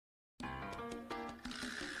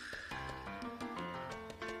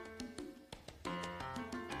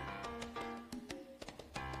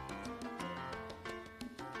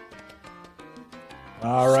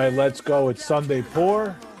All right, let's go. It's Sunday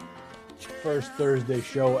Pour. First Thursday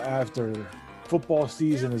show after football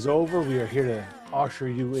season is over. We are here to usher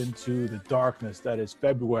you into the darkness that is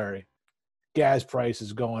February. Gas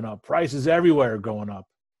prices going up. Prices everywhere going up.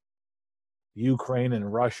 Ukraine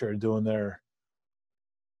and Russia are doing their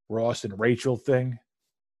Ross and Rachel thing.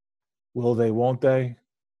 Will they, won't they?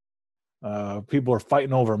 People are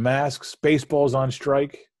fighting over masks. Baseball's on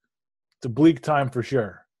strike. It's a bleak time for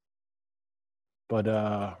sure. But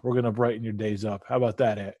we're going to brighten your days up. How about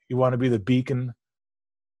that, Ed? You want to be the beacon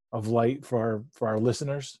of light for our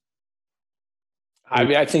listeners?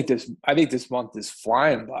 I think this month is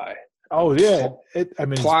flying by. Oh yeah,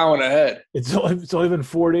 plowing ahead. It's only been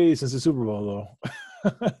 4 days since the Super Bowl,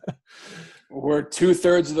 though. We're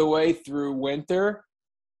 2/3 of the way through winter.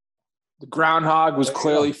 The groundhog was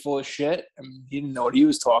clearly full of shit. I mean, he didn't know what he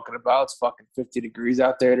was talking about. It's fucking 50 degrees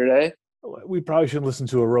out there today. We probably shouldn't listen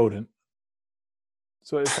to a rodent.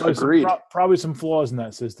 So it's probably some flaws in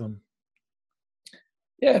that system.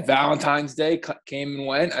 Yeah, Valentine's Day came and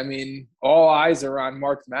went. I mean, all eyes are on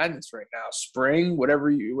March Madness right now. Spring, whatever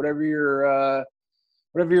your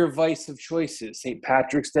vice of choice is. St.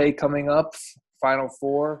 Patrick's Day coming up, Final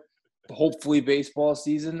Four, hopefully baseball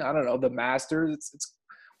season. I don't know, the Masters.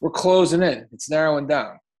 We're closing in. It's narrowing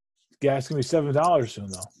down. Gas gonna be $7 soon,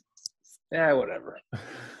 though. Yeah, whatever.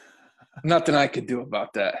 Nothing I could do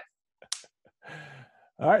about that.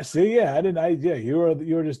 All right. See,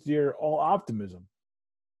 you're all optimism.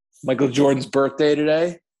 Michael Jordan's birthday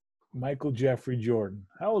today. Michael Jeffrey Jordan.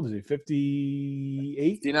 How old is he?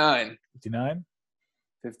 58? 59. 59?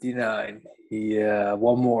 59.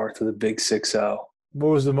 One more to the big 6-0. What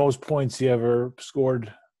was the most points he ever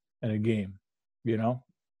scored in a game? You know?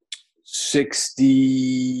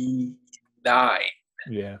 69.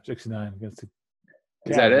 Yeah, 69 against the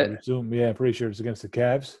Cavs. Is that it? Yeah, pretty sure it's against the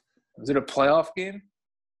Cavs. Was it a playoff game?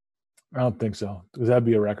 I don't think so, because that'd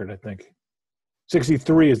be a record, I think.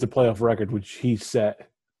 63 is the playoff record, which he set.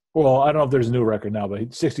 Well, I don't know if there's a new record now,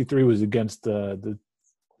 but 63 was against the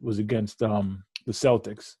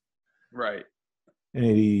Celtics. Right. In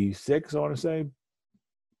 86, I want to say.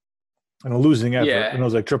 And a losing effort. Yeah. And it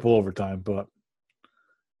was like triple overtime, but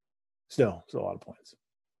still, it's a lot of points.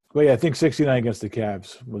 But yeah, I think 69 against the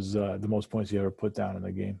Cavs was the most points he ever put down in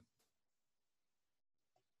the game.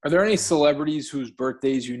 Are there any celebrities whose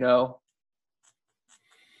birthdays you know?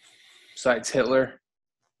 Besides Hitler?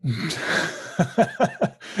 No,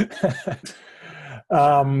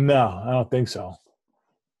 I don't think so.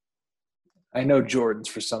 I know Jordan's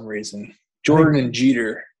for some reason. Jordan and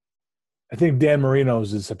Jeter. I think Dan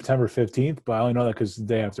Marino's is September 15th, but I only know that because it's the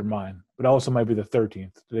day after mine. But it also might be the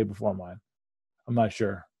 13th, the day before mine. I'm not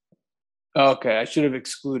sure. Okay, I should have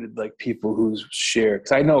excluded like people who share,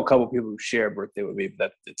 because I know a couple people who share a birthday with me,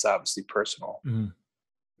 but it's obviously personal. Mm-hmm.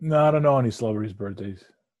 No, I don't know any celebrities' birthdays.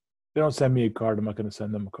 They don't send me a card. I'm not going to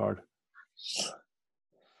send them a card.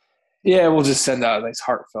 Yeah, we'll just send out nice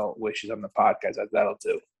heartfelt wishes on the podcast. That'll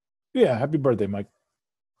do. Yeah, happy birthday, Mike.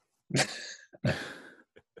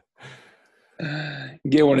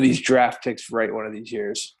 Get one of these draft picks right one of these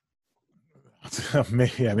years.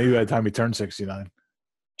 Maybe by the time he turns 69.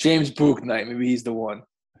 James Bouknight, maybe he's the one.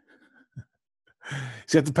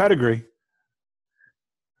 He's got the pedigree.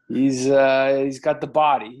 He's got the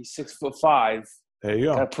body. He's 6'5". There you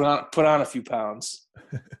go. Got to put on a few pounds.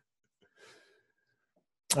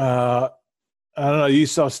 I don't know. You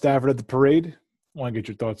saw Stafford at the parade. I want to get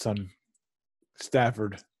your thoughts on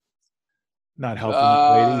Stafford not helping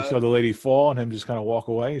the lady. You saw the lady fall and him just kind of walk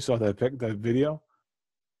away. You saw that video?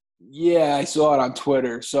 Yeah, I saw it on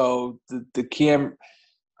Twitter. So the camera.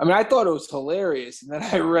 I mean, I thought it was hilarious, and then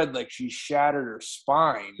I read like she shattered her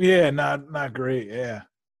spine. Yeah, not great. Yeah.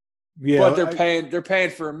 But they're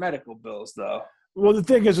paying for her medical bills though. Well, the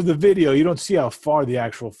thing is with the video, you don't see how far the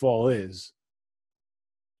actual fall is.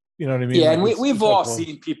 You know what I mean? Yeah, and we've all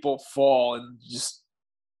seen people fall and just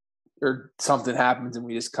or something happens and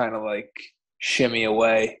we just kind of like shimmy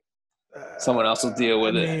away. Someone else will deal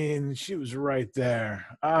with it. I mean, she was right there.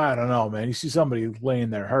 I don't know, man. You see somebody laying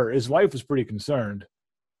there hurt. His wife was pretty concerned.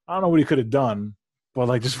 I don't know what he could have done, but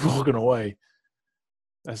like just walking away.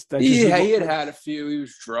 He had a few. He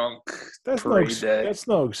was drunk. That's no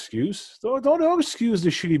excuse. Don't excuse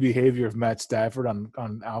the shitty behavior of Matt Stafford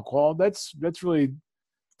on alcohol. That's really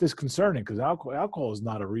disconcerting because alcohol is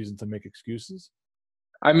not a reason to make excuses.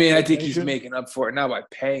 I mean, I think he's making up for it now by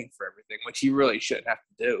paying for everything, which he really shouldn't have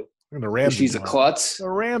to do. And the Rams. She's a klutz. The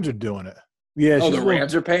Rams are doing it. Yeah. Oh, the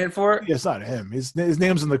Rams are paying for it? Yeah, it's not him. His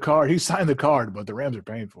name's on the card. He signed the card, but the Rams are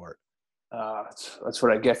paying for it. That's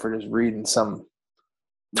what I get for just reading some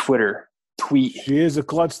Twitter tweet. She is a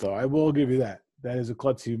klutz, though. I will give you that. That is a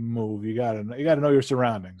klutzy move. You gotta know your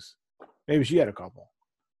surroundings. Maybe she had a couple.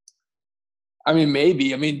 I mean,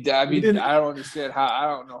 maybe. I don't understand how. I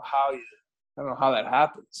don't know how that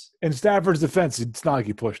happens. In Stafford's defense, it's not like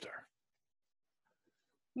he pushed her.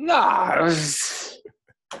 Nah.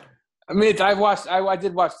 I did watch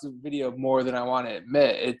the video more than I want to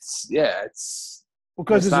admit. It's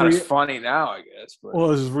because it's not as funny now, I guess. But. Well,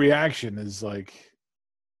 his reaction is like,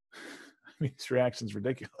 his reaction's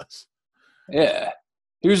ridiculous. Yeah,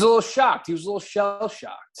 he was a little shocked. He was a little shell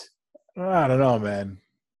shocked. I don't know, man.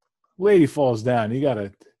 Lady falls down.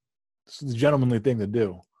 It's the gentlemanly thing to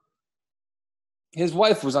do. His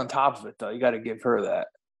wife was on top of it, though. You got to give her that.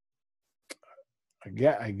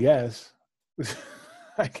 I guess.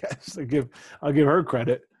 I'll give her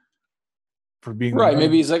credit for being right.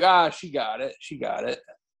 Maybe he's like, she got it. She got it.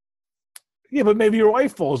 Yeah, but maybe your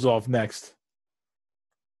wife falls off next.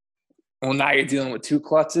 Well, now you're dealing with two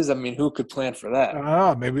klutzes. I mean, who could plan for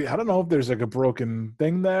that? Maybe I don't know if there's like a broken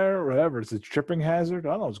thing there or whatever. It's a tripping hazard.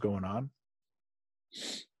 I don't know what's going on.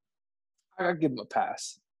 I'll give him a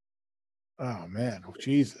pass. Oh man,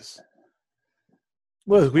 Jesus!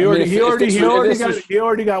 Look, he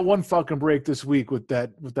already got one fucking break this week with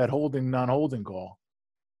that non-holding call.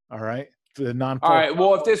 All right, for the non. All right.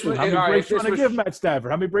 Well, if this was, how many breaks you want to give Matt Stafford?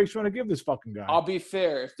 How many breaks you want to give this fucking guy? I'll be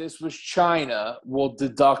fair. If this was China, we'll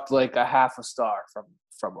deduct like a half a star from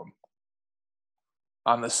him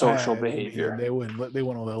on the social behavior. They wouldn't let the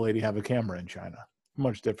lady have a camera in China.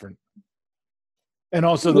 Much different. And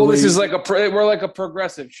also, this is we're like a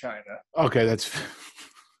progressive China. Okay, that's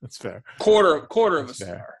fair. Quarter of a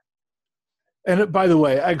star. And by the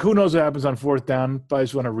way, who knows what happens on fourth down? But I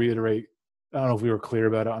just want to reiterate. I don't know if we were clear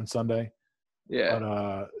about it on Sunday.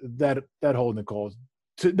 Yeah. But that holding call,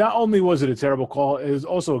 not only was it a terrible call, it was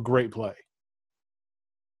also a great play.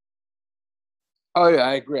 Oh yeah,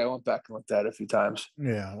 I agree. I went back and looked at it a few times.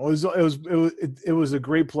 Yeah, it was a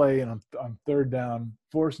great play, and on third down,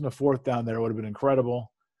 forcing a fourth down there would have been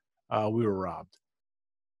incredible. We were robbed,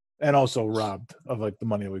 and also robbed of like the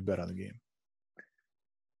money that we bet on the game.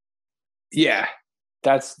 Yeah,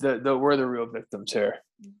 that's we're the real victims here.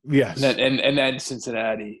 Yes, and then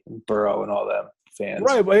Cincinnati, and Burrow, and all them fans.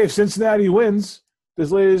 Right, but if Cincinnati wins,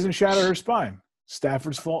 this lady doesn't shatter her spine.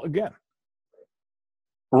 Stafford's fault again.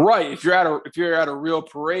 Right. If you're at a real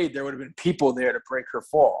parade, there would have been people there to break her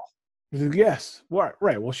fall. Yes.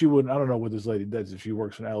 Right. Well, she wouldn't. I don't know what this lady does if she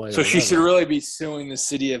works in LA. So she should really be suing the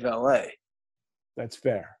city of LA. That's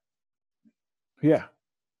fair. Yeah.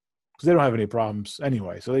 Because they don't have any problems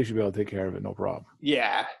anyway, so they should be able to take care of it, no problem.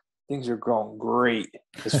 Yeah. Things are going great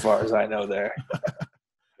as far as I know there.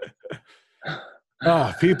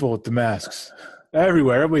 People with the masks.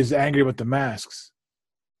 Everywhere. Everybody's angry with the masks.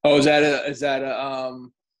 Oh, is that a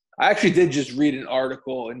I actually did just read an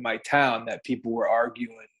article in my town that people were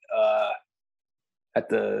arguing at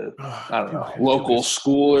the local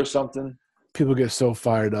school or something. People get so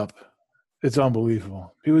fired up. It's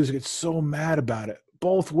unbelievable. People just get so mad about it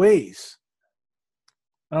both ways.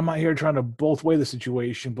 And I'm not here trying to both way the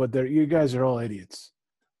situation, but you guys are all idiots.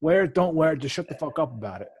 Wear it, don't wear it. Just shut the fuck up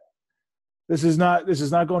about it. This is not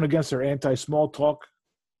going against their anti-small talk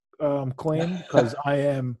claim, because I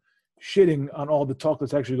am shitting on all the talk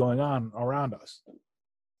that's actually going on around us.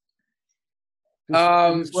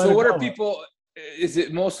 So what are people – is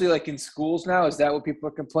it mostly like in schools now? Is that what people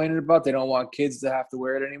are complaining about? They don't want kids to have to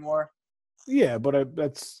wear it anymore? Yeah, but I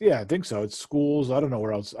think so. It's schools. I don't know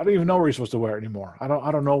where else. I don't even know where you're supposed to wear it anymore. I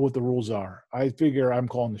don't know what the rules are. I figure I'm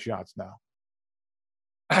calling the shots now.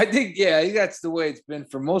 I think that's the way it's been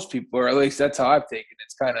for most people, or at least that's how I've taken it.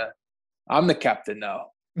 It's kind of – I'm the captain now.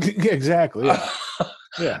 Exactly. Yeah.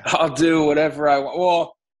 Yeah. I'll do whatever I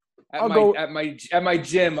want. Well, at my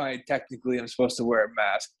gym, I technically am supposed to wear a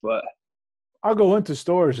mask, but I'll go into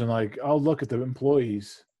stores and I'll look at the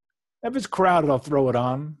employees. If it's crowded, I'll throw it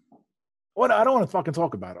on. What I don't want to fucking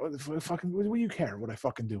talk about it. What do you care what I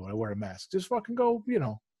fucking do when I wear a mask? Just fucking go,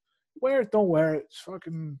 wear it, don't wear it. Just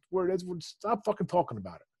fucking wear it. Stop fucking talking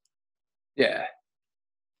about it. Yeah.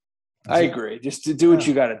 I agree. Just to do what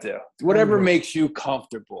you got to do. Whatever makes you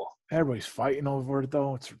comfortable. Everybody's fighting over it,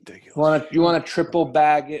 though. It's ridiculous. You want to triple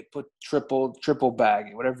bag it? Put triple bag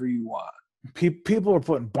it. Whatever you want. People are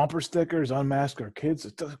putting bumper stickers on masks or kids.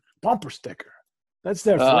 It's a bumper sticker. That's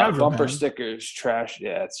there forever, bumper man. stickers, trash.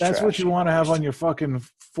 Yeah, that's trash. What you want to have on your fucking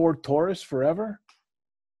Ford Taurus forever?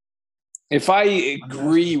 If I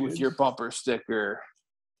agree with your bumper sticker,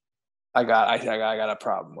 I got a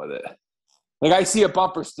problem with it. Like, I see a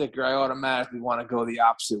bumper sticker, I automatically want to go the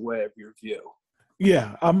opposite way of your view.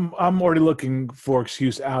 Yeah, I'm already looking for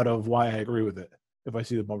excuse out of why I agree with it. If I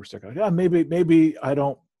see the bumper sticker, maybe I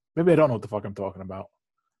don't Maybe I don't know what the fuck I'm talking about.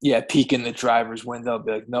 Yeah, peek in the driver's window,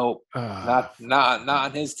 be like, nope, not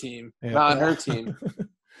on his team, yeah. not on her team.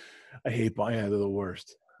 I hate they're the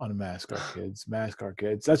worst. Unmask our kids, mask our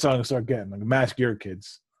kids. That's what I'm gonna start getting. Like, mask your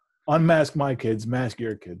kids, unmask my kids, mask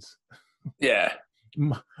your kids. Yeah,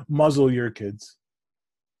 muzzle your kids.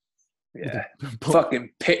 Yeah, fucking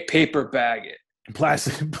paper bag it,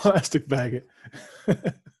 plastic bag it.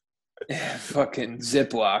 Yeah, fucking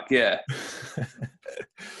Ziploc, yeah.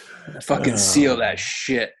 Fucking seal that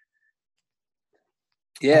shit.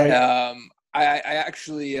 Yeah, I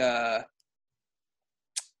actually it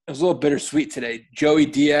was a little bittersweet today. Joey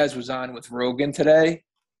Diaz was on with Rogan today,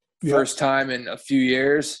 first time in a few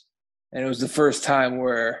years, and it was the first time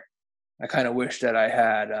where I kind of wish that I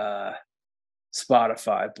had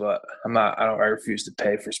Spotify, but I refuse to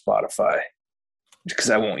pay for Spotify because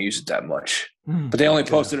I won't use it that much. But they only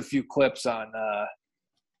posted a few clips on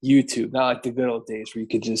YouTube, not like the good old days where you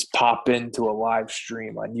could just pop into a live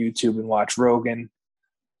stream on YouTube and watch Rogan.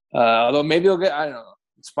 Although maybe I don't know.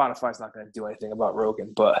 Spotify's not going to do anything about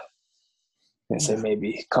Rogan, but I'm going to say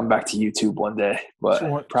maybe come back to YouTube one day,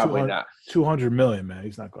 but probably not. 200 million, man.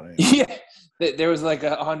 He's not going to. Yeah. There was like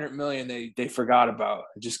 100 million they forgot about.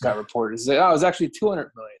 It just got reported. It's like, it was actually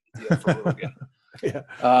 200 million the deal for Rogan. Yeah.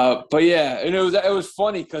 But yeah, and it was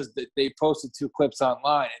funny because they posted 2 clips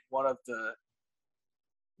online, and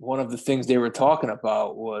one of the things they were talking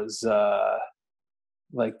about was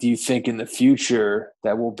like, do you think in the future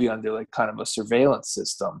that we'll be under like kind of a surveillance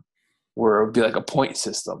system where it would be like a point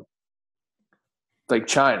system, like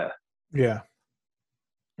China? Yeah,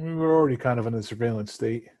 I mean, we're already kind of in a surveillance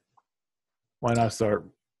state. Why not start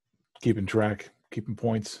keeping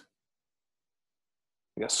points?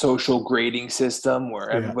 Like a social grading system where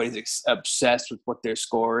everybody's obsessed with what their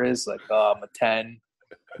score is. Like, I'm a 10,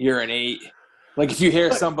 you're an 8. Like, if you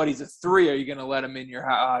hear somebody's a 3, are you going to let them in your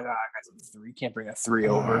house? Oh, God, I got a 3. You can't bring a 3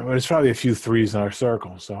 over. But it's probably a few 3s in our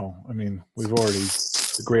circle. So, I mean, we've already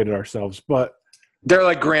graded ourselves. But they're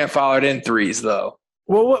like grandfathered in 3s, though.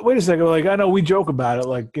 Well, wait a second. Like, I know we joke about it.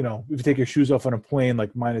 Like, you know, if you take your shoes off on a plane,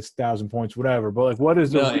 like minus 1,000 points, whatever. But like, what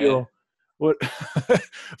is the real? What?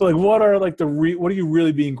 Like, what are like what are you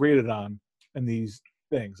really being graded on in these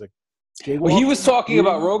things? Like, well, he was talking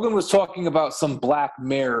about Rogan was talking about some Black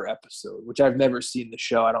Mirror episode, which I've never seen the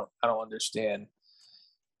show. I don't understand.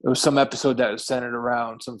 It was some episode that was centered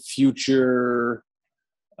around some future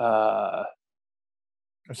kind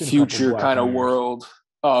of world.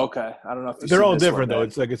 Oh, okay. I don't know if they're all different though.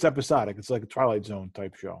 It's episodic. It's like a Twilight Zone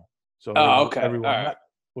type show. So okay. Everyone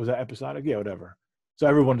was that episodic? Yeah, whatever. So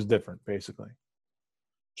everyone's different, basically.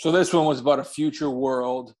 So this one was about a future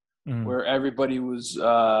world where everybody was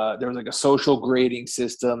there was like a social grading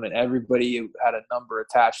system, and everybody had a number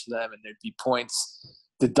attached to them, and there'd be points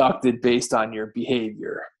deducted based on your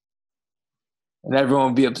behavior, and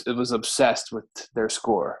everyone was obsessed with their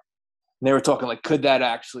score. And they were talking like, could that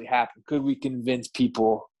actually happen? Could we convince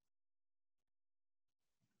people?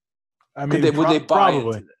 I mean, would they buy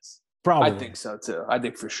into this? Probably. I think so too. I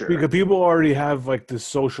think for sure. Because people already have like this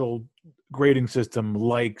social grading system,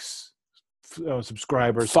 likes,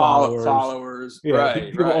 subscribers, followers. Yeah,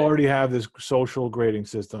 right. People already have this social grading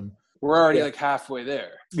system. We're already like halfway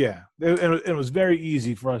there. Yeah, it was very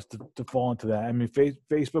easy for us to fall into that. I mean,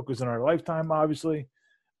 Facebook was in our lifetime, obviously,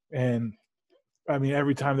 and I mean,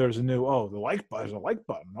 every time there's a new, the like button, there's a like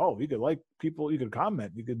button. Oh, you could like people, you could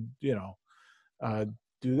comment, you could,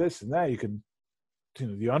 do this and that. You could,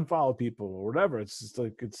 you unfollow people or whatever. It's just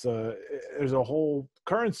like, there's a whole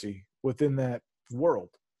currency within that world,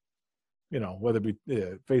 whether it be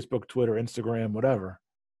Facebook, Twitter, Instagram, whatever,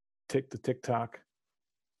 TikTok.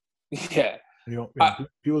 Yeah.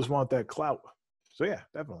 People just want that clout. So yeah,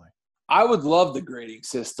 definitely. I would love the grading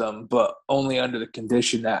system, but only under the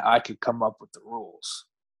condition that I could come up with the rules.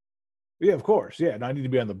 Yeah, of course. Yeah, and I need to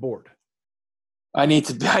be on the board. I need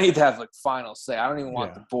to have like final say. I don't even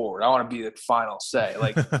want the board. I want to be the final say.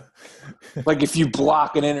 Like, like if you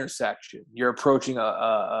block an intersection, you're approaching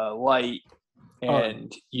a light,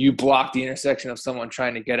 and you block the intersection of someone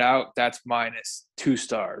trying to get out. That's minus 2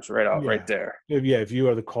 stars right there. Yeah, if you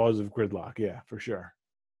are the cause of gridlock, yeah, for sure.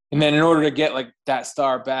 And then in order to get like that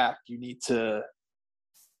star back, you need to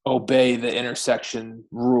obey the intersection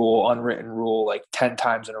rule, unwritten rule, like 10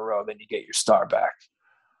 times in a row. Then you get your star back.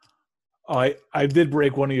 I did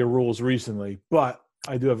break one of your rules recently, but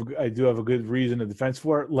I do have a good reason and defense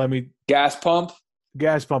for it. Gas pump,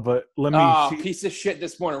 but let me see. Piece of shit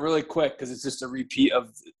this morning, really quick, because it's just a repeat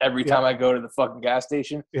of every time I go to the fucking gas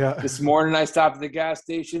station. Yeah. This morning I stopped at the gas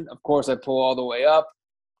station. Of course, I pull all the way up,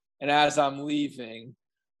 and as I'm leaving,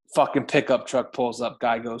 fucking pickup truck pulls up.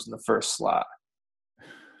 Guy goes in the first slot.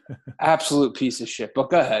 Absolute piece of shit. But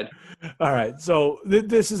go ahead. All right. So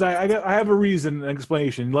this is I have a reason, an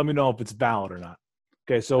explanation. Let me know if it's valid or not.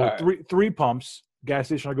 Okay. So All right. three pumps, gas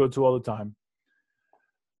station I go to all the time.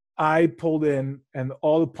 I pulled in, and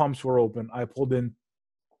all the pumps were open. I pulled in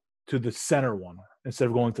to the center one instead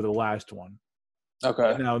of going to the last one.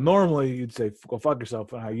 Okay. Now, normally you'd say, go fuck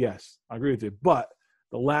yourself. Yes, I agree with you. But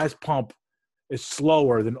the last pump is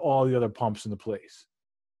slower than all the other pumps in the place.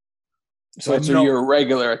 So you're a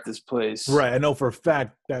regular at this place. Right. I know for a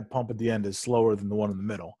fact that pump at the end is slower than the one in the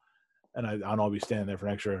middle. And I'll be standing there for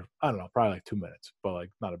an extra, I don't know, probably like 2 minutes. But,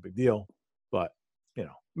 like, not a big deal. But, you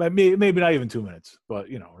know, maybe not even 2 minutes. But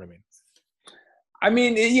you know what I mean. I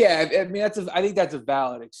mean, yeah. I mean, I think that's a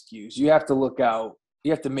valid excuse. You have to look out.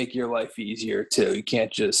 You have to make your life easier too. You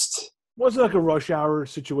can't just. Wasn't like a rush hour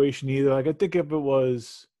situation either. Like, I think if it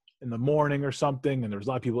was in the morning or something, and there was a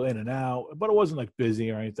lot of people in and out, but it wasn't like busy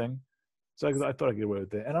or anything. So I thought I'd get away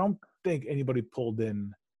with it. And I don't think anybody pulled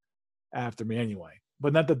in after me anyway.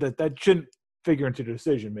 But not that shouldn't figure into the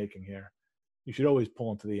decision making here. You should always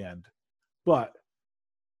pull into the end. But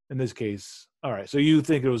in this case, all right. So you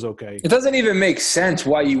think it was okay? It doesn't even make sense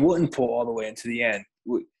why you wouldn't pull all the way into the end.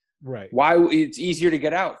 Right. Why it's easier to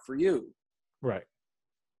get out for you. Right.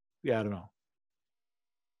 Yeah, I don't know.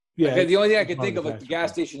 Yeah. Like, the only thing I can think of, like the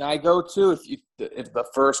gas station I go to, if the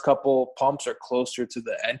first couple pumps are closer to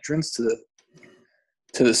the entrance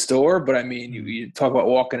to the store, but I mean, you talk about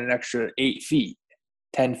walking an extra 8 feet,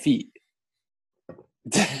 10 feet.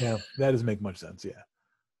 Yeah, that doesn't make much sense. Yeah.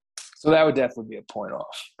 So that would definitely be a point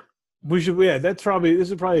off. We should. Yeah, this is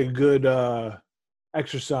probably a good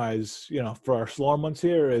exercise, you know, for our slower months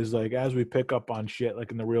here, is like, as we pick up on shit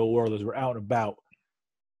like in the real world, as we're out and about,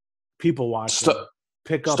 people watching,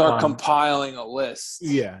 start compiling a list.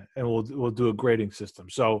 Yeah, and we'll do a grading system.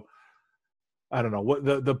 So I don't know what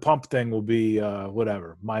the pump thing will be.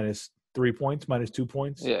 Whatever, -3 points, -2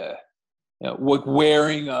 points. Yeah,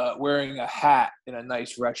 wearing a hat in a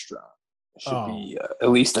nice restaurant should be at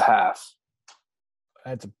least a half.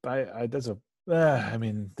 I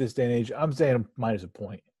mean, this day and age, I'm saying -1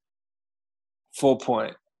 point. Full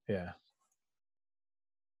point. Yeah.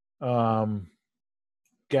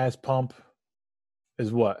 Gas pump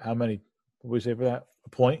is what? How many? What do we say for that? A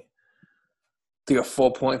point? I think a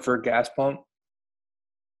full point for a gas pump.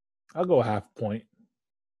 I'll go half point.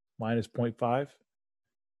 -0.5.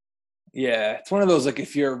 Yeah, it's one of those, like,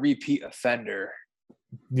 if you're a repeat offender.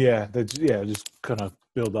 Yeah, just kind of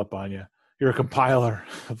build up on you. You're a compiler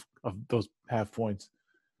of those half points.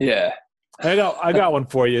 Yeah. I got one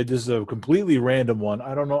for you. This is a completely random one.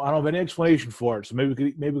 I don't have any explanation for it, so maybe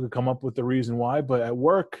we could come up with the reason why. But at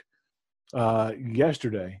work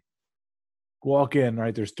yesterday, walk in,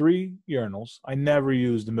 right? There's 3 urinals. I never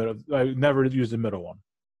use the middle. I never use the middle one.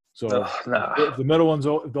 So if the middle one's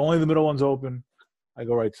if only the middle one's open, I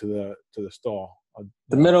go right to the stall.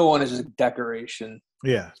 The middle one is just decoration.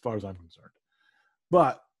 Yeah, as far as I'm concerned.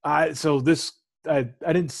 But I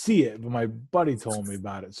didn't see it, but my buddy told me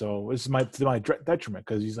about it. So this is to my detriment,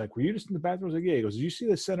 because he's like, "Were you just in the bathroom?" I was like, "Yeah." He goes, "Did you see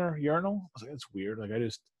the center urinal?" I was like, "That's weird. Like, I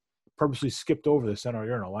just purposely skipped over the center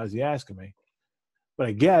urinal. Why is he asking me?" But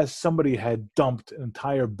I guess somebody had dumped an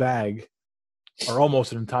entire bag, or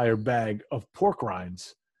almost an entire bag, of pork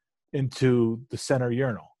rinds into the center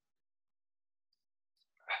urinal.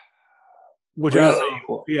 Which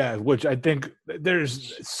I think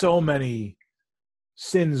there's so many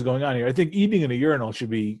sins going on here. I think eating in a urinal should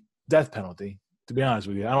be death penalty, to be honest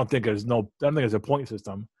with you. I don't think there's a point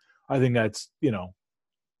system. I think that's,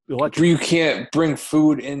 electric. You can't bring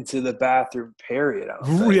food into the bathroom, period.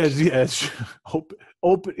 Yes.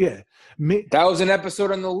 Open. Yeah. That was an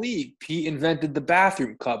episode on The League. Pete invented the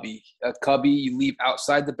bathroom cubby. A cubby you leave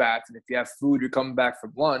outside the bathroom. If you have food, you're coming back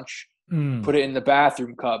from lunch, put it in the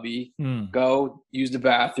bathroom cubby, go use the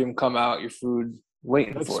bathroom, come out, your food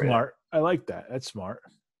waiting That's for smart. I like that. That's smart.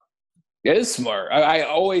 It is smart. I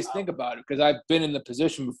always think about it, because I've been in the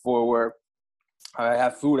position before where I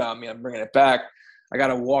have food on me, I'm bringing it back. I got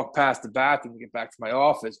to walk past the bathroom to get back to my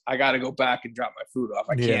office. I got to go back and drop my food off.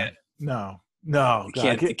 I can't. No. You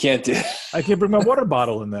can't do it. I can't bring my water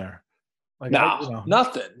bottle in there. Like,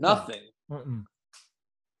 nothing.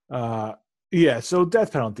 Yeah. So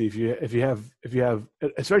death penalty if you have,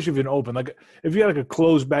 especially if you're open, like if you got like a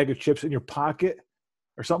closed bag of chips in your pocket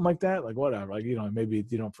or something like that, like whatever, like, maybe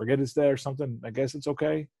you don't forget it's there or something. I guess it's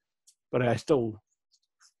okay, but I still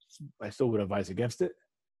would advise against it.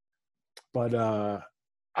 But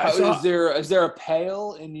is there a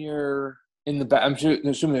pail in the bath? I'm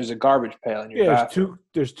assuming there's a garbage pail in your bathroom.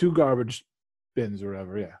 There's 2 garbage bins or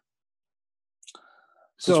whatever. Yeah.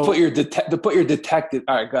 So put your detective.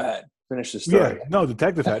 All right, go ahead. Finish the story. Yeah, no,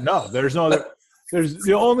 detective hat. No, there's no other. There's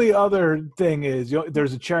the only other thing is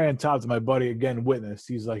there's a cherry on top that my buddy again witnessed.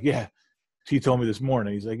 He's like, yeah, he told me this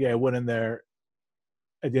morning. He's like, yeah, I went in there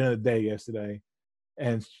at the end of the day yesterday,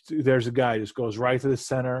 and there's a guy just goes right to the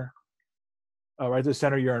center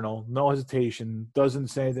urinal, no hesitation, doesn't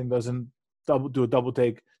say anything, doesn't do a double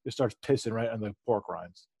take, just starts pissing right on the pork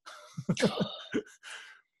rinds.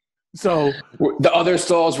 So the other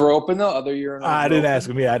stalls were open though. Other urinals. I didn't ask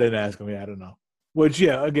him. Yeah, I didn't ask him. Yeah, I don't know. Which,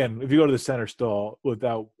 yeah, again, if you go to the center stall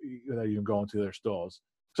without even going to their stalls.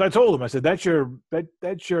 So I told him, I said, that's your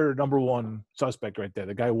number one suspect right there.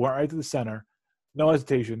 The guy went right to the center, no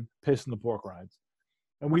hesitation, pissing the pork rinds.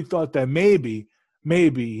 And we thought that maybe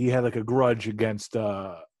he had like a grudge against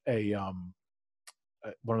one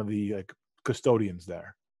of the like custodians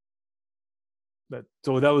there.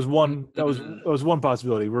 So that was one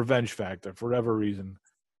possibility, revenge factor for whatever reason.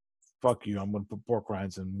 Fuck you, I'm gonna put pork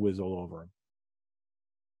rinds and whiz all over him.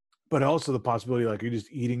 But also the possibility, like, you're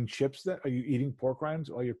just eating chips. Are you eating pork rinds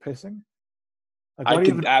while you're pissing? Like, I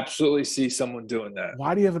can absolutely see someone doing that.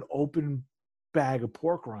 Why do you have an open bag of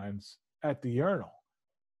pork rinds at the urinal?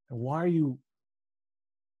 And why are you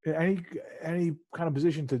in any kind of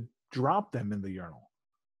position to drop them in the urinal?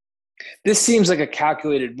 This seems like a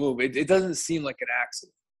calculated move. It doesn't seem like an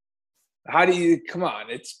accident. How do you – come on.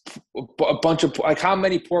 It's a bunch of – like, how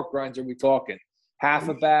many pork rinds are we talking? Half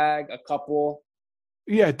a bag, a couple?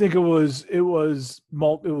 Yeah, I think it was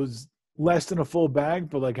less than a full bag,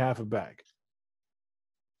 but like half a bag.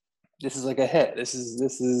 This is like a hit. This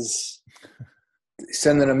is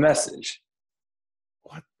sending a message.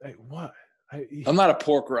 What? What? I'm not a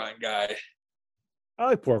pork rind guy. I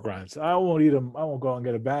like pork rinds. I won't eat them. I won't go out and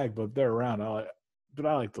get a bag, but if they're around. But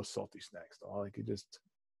I like those salty snacks, though.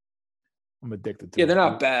 I'm addicted to. Yeah, they're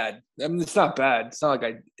not bad. I mean, it's not bad. It's not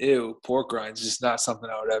like pork rinds. It's just not something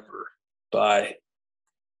I would ever buy.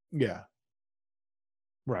 Yeah.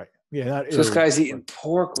 Right. Yeah. So this guy's eating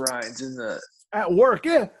pork rinds at work.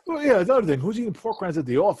 Yeah. Well, yeah. Another thing. Who's eating pork rinds at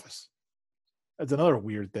the office? That's another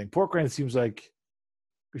weird thing. Pork rinds seems like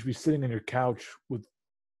you should be sitting on your couch with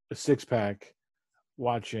a 6-pack,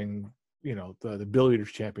 watching, the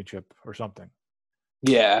Billiards Championship or something.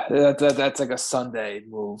 Yeah, that's like a Sunday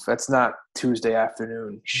move. That's not Tuesday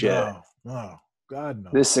afternoon shit. No, God no.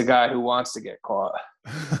 This is a guy who wants to get caught.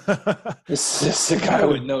 This is a guy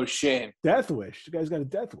with no shame. Death wish. The guy's got a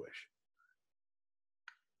death wish.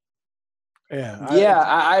 Yeah.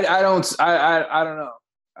 I don't know.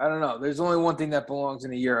 I don't know. There's only one thing that belongs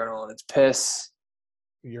in a urinal, and it's piss.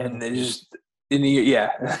 And they just in the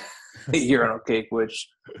urinal cake. Which,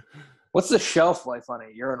 what's the shelf life on a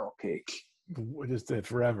urinal cake? Just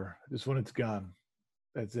forever. Just when it's gone,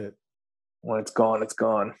 that's it. When it's gone, it's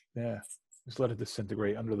gone. Yeah, just let it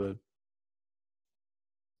disintegrate under the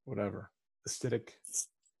whatever acidic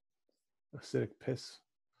piss.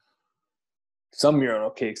 Some urinal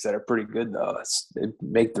cakes that are pretty good though. They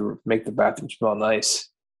make the bathroom smell nice.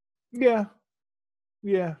 Yeah.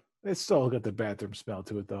 It's still got the bathroom smell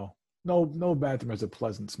to it though. No bathroom has a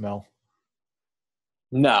pleasant smell.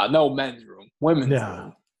 No men's room. Women's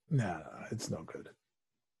room. No, it's no good.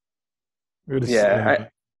 Yeah,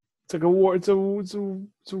 it's like a war. It's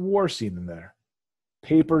a war scene in there.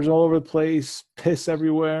 Papers all over the place, piss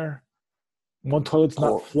everywhere. One toilet's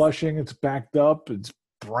not flushing; it's backed up. It's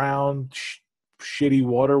brown, shitty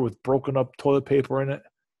water with broken up toilet paper in it.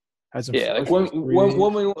 Like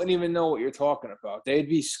women wouldn't even know what you're talking about. They'd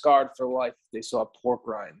be scarred for life if they saw pork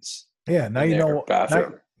rinds. Yeah, now you know.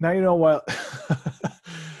 Now you know why.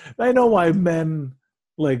 Now you know why men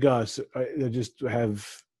like us just have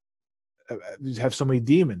so many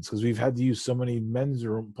demons, because we've had to use so many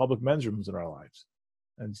public men's rooms in our lives,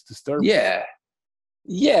 and it's disturbing.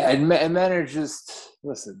 Yeah, and men are just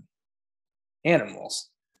animals.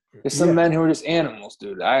 There's some men who are just animals,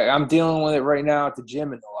 dude. I'm dealing with it right now at the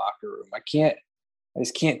gym in the locker room. I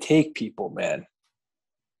just can't take people, man.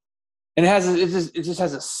 And it just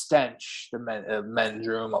has a stench. The men's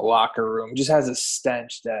room, a locker room, just has a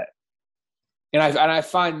stench that. And I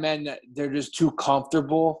find men that they're just too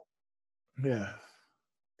comfortable. Yeah.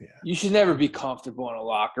 You should never be comfortable in a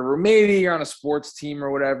locker room. Maybe you're on a sports team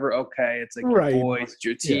or whatever. Okay, it's like your boys, it's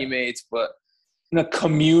your teammates, but in a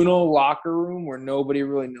communal locker room where nobody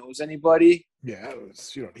really knows anybody. Yeah,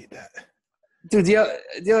 you don't need that. Dude, the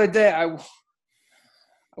other day I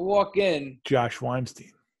walk in. Josh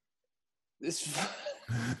Weinstein. This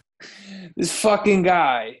fucking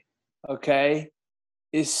guy, okay,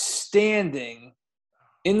 is standing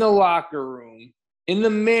in the locker room in the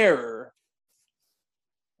mirror,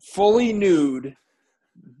 fully nude,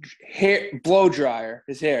 hair blow dryer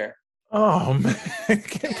his hair. Oh man,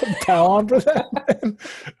 can't put a towel on for that, man.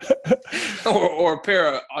 or a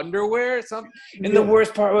pair of underwear or something. And the Yeah.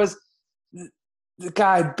 worst part was the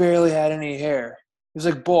guy barely had any hair. He was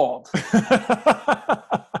like bald.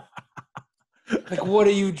 Like, what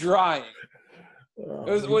are you drying?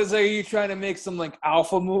 Was like, are you trying to make some like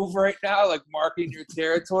alpha move right now, like marking your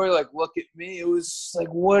territory? Like, look at me. It was like,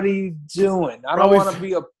 what are you doing? I don't want to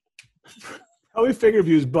be a. Probably figured if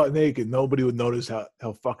he was butt naked, nobody would notice how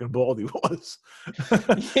fucking bald he was.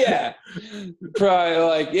 Yeah, probably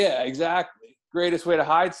like yeah, exactly. Greatest way to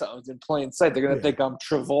hide something is in plain sight. They're gonna think I'm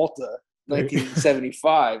Travolta,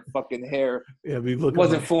 1975, fucking hair. Yeah, be looking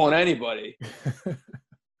Wasn't like... fooling anybody.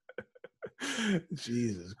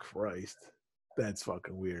 Jesus Christ, that's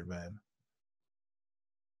fucking weird, man.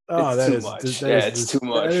 Oh, it's too much. It's too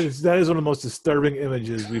much. That is one of the most disturbing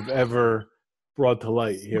images we've ever brought to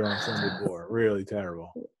light here on Sunday Poor. Really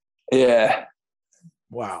terrible. Yeah.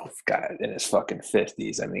 Wow. This guy in his fucking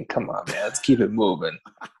 50s. I mean, come on, man. Let's keep it moving.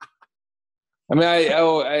 I mean,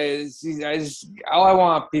 I just all I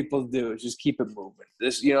want people to do is just keep it moving.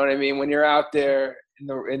 This, you know what I mean? When you're out there in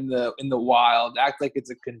the wild, act like it's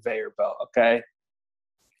a conveyor belt, okay?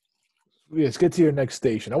 Let's get to your next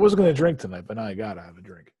station. I wasn't going to drink tonight, but now I gotta have a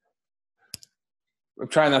drink. I'm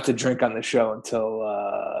trying not to drink on the show until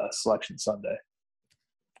Selection Sunday.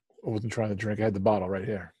 I wasn't trying to drink. I had the bottle right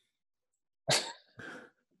here.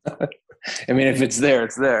 I mean, if it's there,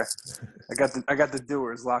 it's there. I got the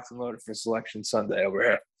doers locked and loaded for Selection Sunday over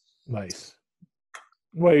here. Nice.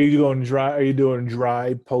 What, are you going dry? Are you doing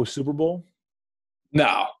dry post Super Bowl?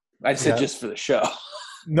 No, I said just for the show.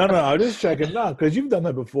 No, I'm just checking. No, because you've done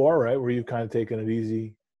that before, right? Where you've kind of taken it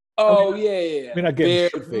easy. Oh, yeah. I mean, not getting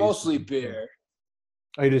beer, mostly beer.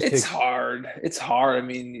 It's hard. It's hard. I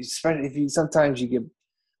mean, especially if sometimes you get.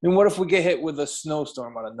 I mean, what if we get hit with a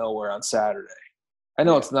snowstorm out of nowhere on Saturday? I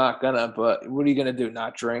know it's not gonna, but what are you gonna do?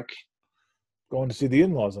 Not drink? Going to see the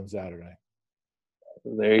in-laws on Saturday.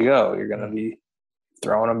 There you go. You're gonna be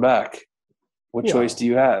throwing them back. What choice do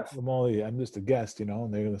you have? I'm just a guest,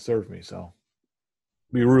 and they're gonna serve me. So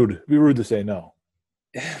be rude. Be rude to say no.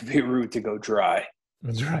 Be rude to go dry.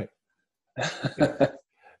 That's right.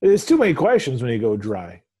 There's too many questions when you go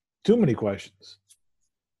dry. Too many questions.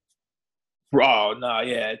 Oh no,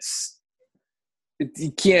 yeah,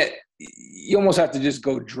 you can't. You almost have to just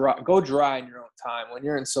go dry. Go dry in your own time. When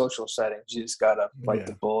you're in social settings, you just gotta bite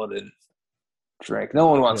the bullet and drink. No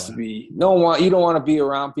one wants to be. You don't want to be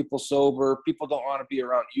around people sober. People don't want to be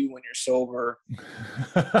around you when you're sober.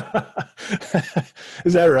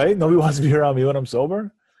 Is that right? Nobody wants to be around me when I'm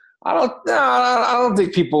sober. I don't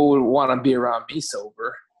think people would want to be around me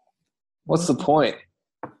sober. What's the point?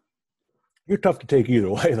 You're tough to take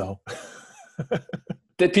either way, though.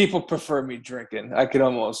 That people prefer me drinking. I could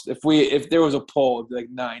almost, if there was a poll, it'd be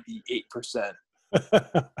like 98%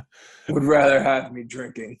 would rather have me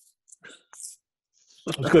drinking.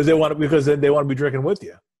 Because they want to be drinking with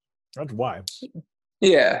you. That's why.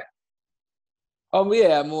 Yeah. I'm a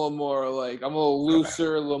little more I'm a little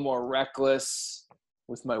looser, a little more reckless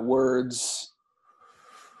with my words.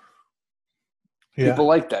 Yeah. People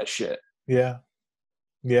like that shit. Yeah.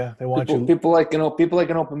 Yeah, they want you. People like an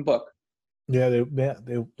open book. Yeah,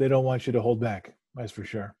 they don't want you to hold back. That's for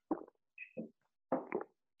sure.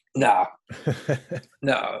 No.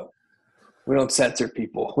 No. We don't censor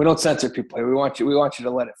people. We don't censor people here. We want you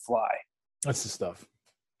to let it fly. That's the stuff.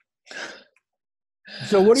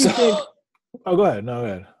 So what do you think? Oh, go ahead. No, go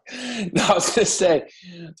ahead. No, I was going to say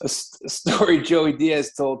a story Joey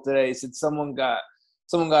Diaz told today. He said someone got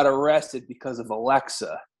arrested because of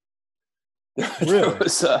Alexa. Really?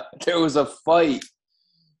 There was a fight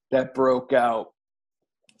that broke out.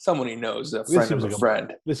 Someone he knows, a friend of a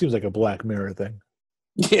friend. This seems like a Black Mirror thing.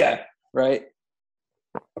 Yeah, right.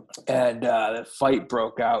 And the fight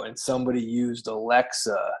broke out, and somebody used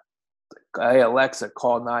Alexa. Hey, Alexa,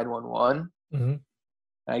 call 911. Mm-hmm.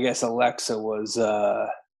 I guess Alexa was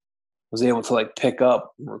able to pick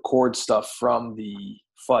up and record stuff from the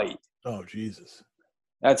fight. Oh, Jesus.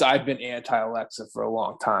 I've been anti-Alexa for a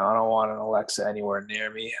long time. I don't want an Alexa anywhere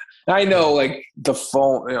near me. And I know the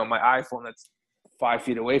phone, my iPhone that's 5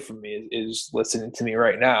 feet away from me is listening to me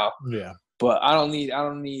right now. Yeah. But I don't need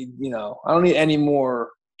any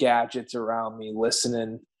more gadgets around me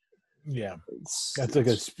listening. Yeah. That's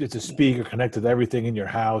it's a speaker connected to everything in your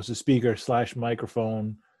house, a speaker /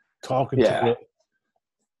 microphone, talking to it.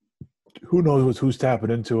 Who knows who's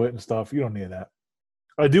tapping into it and stuff. You don't need that.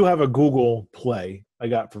 I do have a Google Play I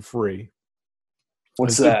got for free.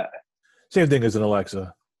 What's that? Same thing as an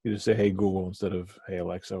Alexa. You just say, hey, Google, instead of, hey,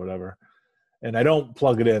 Alexa, or whatever. And I don't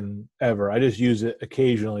plug it in ever. I just use it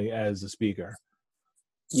occasionally as a speaker.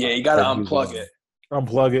 Yeah, you got to unplug it.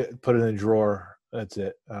 Unplug it, put it in a drawer. That's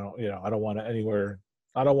it. I don't want it anywhere.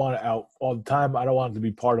 I don't want it out all the time. I don't want it to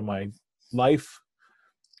be part of my life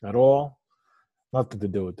at all. Nothing to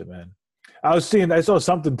do with it, man. I saw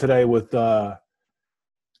something today with on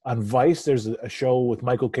Vice. There's a show with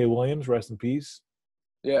Michael K. Williams, rest in peace.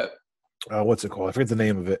 Yeah. What's it called? I forget the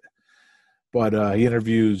name of it. But he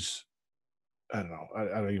interviews. I don't know.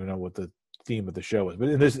 I don't even know what the theme of the show is. But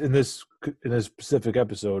in this specific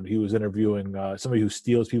episode, he was interviewing somebody who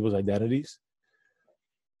steals people's identities.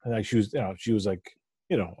 And like she was like,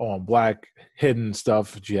 all in black, hidden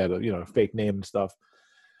stuff. She had a fake name and stuff.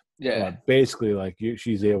 Yeah. Basically, like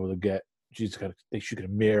she's able to get. She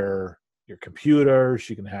can mirror your computer.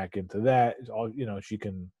 She can hack into that. All she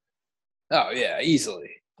can. Oh yeah, easily.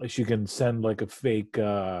 She can send like a fake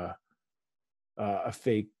like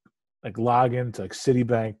login to like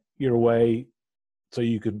Citibank your way, so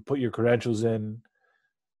you can put your credentials in.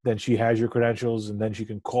 Then she has your credentials, and then she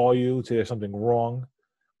can call you, say there's something wrong.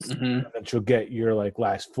 Mm-hmm. And then she'll get your like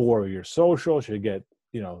last four of your social. She'll get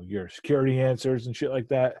your security answers and shit like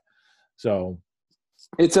that. So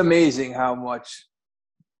it's amazing how much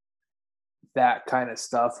that kind of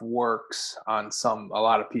stuff works on a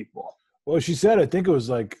lot of people. Well, she said, I think it was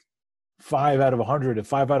like 5 out of 100. If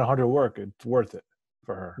 5 out of 100 work, it's worth it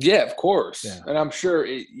for her. Yeah, of course. Yeah. And I'm sure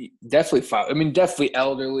definitely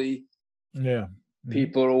elderly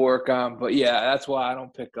people to work on. But yeah, that's why I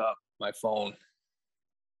don't pick up my phone.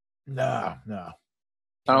 No. I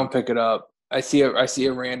don't pick it up. I see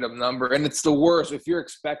a random number, and it's the worst. If you're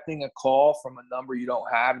expecting a call from a number you don't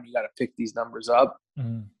have and you got to pick these numbers up,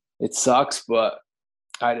 It sucks, but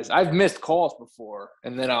I've missed calls before,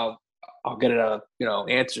 and then I'll get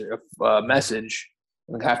answer a message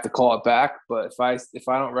and have to call it back. But if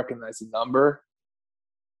I don't recognize the number,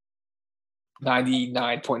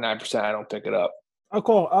 99.9% I don't pick it up.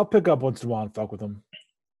 I'll pick up once in a while and fuck with them.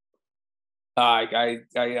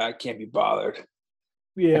 I can't be bothered.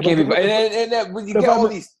 Yeah, I can't be bothered. And you get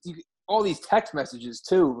all these text messages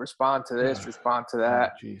too. Respond to this, respond to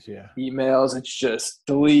that. Jeez, yeah. Emails, it's just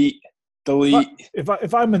delete.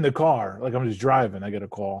 If I'm in the car, like I'm just driving, I get a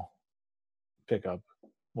call, pick up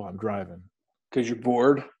while I'm driving. Because you're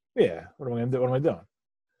bored? Yeah. What am I doing?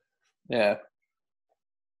 Yeah.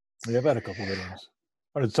 Yeah, I've had a couple of videos.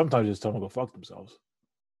 Or sometimes just tell them to go fuck themselves.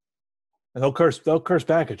 And they'll curse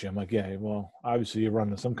back at you. I'm like, yeah, well, obviously you're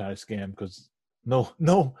running some kind of scam because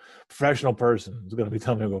no professional person is going to be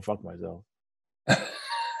telling me to go fuck myself.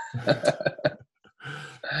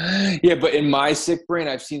 Yeah, but in my sick brain,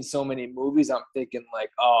 I've seen so many movies, I'm thinking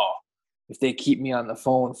like, oh, if they keep me on the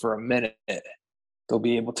phone for a minute, they'll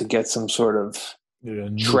be able to get some sort of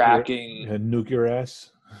tracking. Nuke your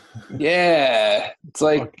ass. Yeah. It's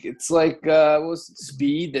like what was it,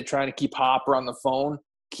 Speed? They're trying to keep Hopper on the phone.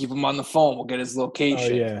 Keep him on the phone. We'll get his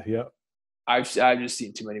location. Oh, yeah. I've just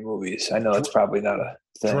seen too many movies. I know it's probably not a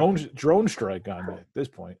thing. Drone strike on me at this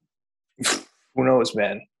point. Who knows,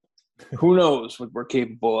 man? Who knows what we're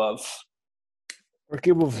capable of? We're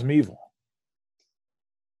capable of some evil.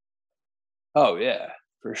 Oh, yeah,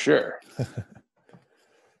 for sure. I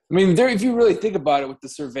mean, if you really think about it with the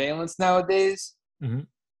surveillance nowadays,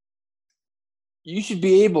 you should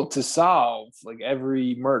be able to solve like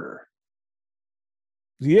every murder.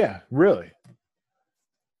 Yeah, really.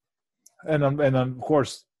 And of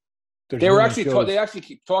course, they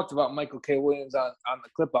actually talked about Michael K. Williams on the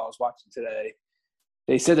clip I was watching today.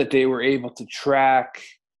 They said that they were able to track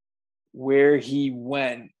where he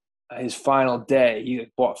went his final day. He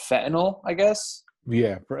bought fentanyl, I guess.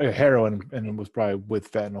 Yeah, heroin, and it was probably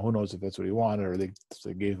with fentanyl. Who knows if that's what he wanted or they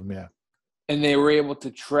gave him, yeah. And they were able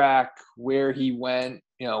to track where he went,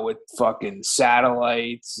 with fucking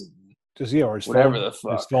satellites and just or his whatever phone, the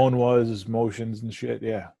fuck his phone was, his motions and shit.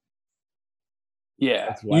 Yeah.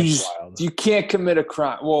 Yeah, wild. You can't commit a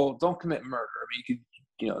crime. Well, don't commit murder. I mean, you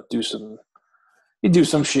could, do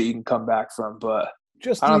some shit you can come back from, but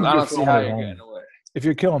just I don't see how you're getting away. If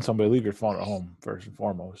you're killing somebody, leave your phone at home first and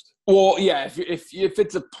foremost. Well, yeah, if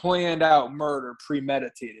it's a planned out murder,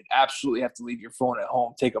 premeditated, absolutely have to leave your phone at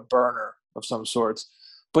home. Take a burner of some sorts.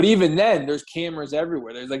 But even then, there's cameras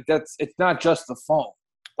everywhere. There's it's not just the phone.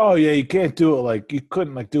 Oh yeah, you can't do it you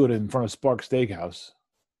couldn't do it in front of Spark Steakhouse.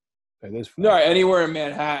 No, anywhere in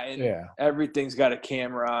Manhattan. Yeah, everything's got a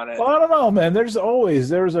camera on it. Well, I don't know, man. There was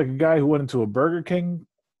like a guy who went into a Burger King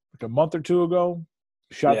like a month or two ago.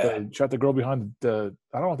 Shot the girl behind the.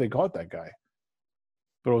 I don't know if they caught that guy,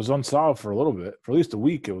 but it was unsolved for a little bit. For at least a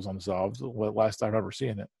week, it was unsolved. Last time ever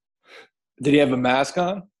seeing it. Did he have a mask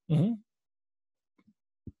on? Mm-hmm.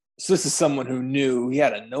 So this is someone who knew. He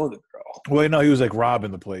had to know the girl. Well, no, he was like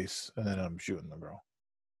robbing the place, and then I'm shooting the girl.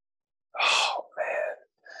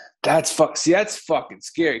 That's fucking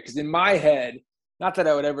scary. Because in my head, not that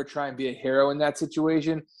I would ever try and be a hero in that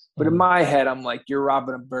situation, but in my head, I'm like, you're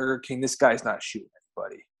robbing a Burger King. This guy's not shooting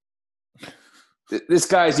anybody. This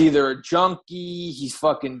guy's either a junkie, he's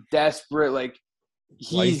fucking desperate, like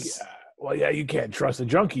he's. Well, yeah, you can't trust a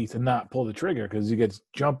junkie to not pull the trigger because he gets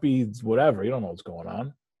jumpy, whatever. You don't know what's going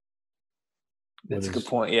on. That's a good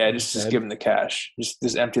point. Yeah, just give him the cash.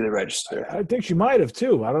 Just empty the register. I think she might have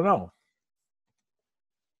too. I don't know.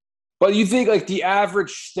 But you think like the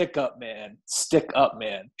average stick up man.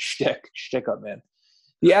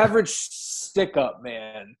 The average stick up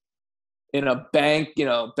man in a bank,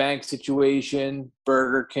 bank situation,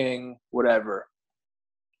 Burger King, whatever.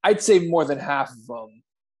 I'd say more than half of them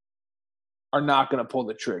are not going to pull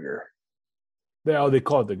the trigger. They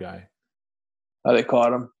caught the guy. Oh, they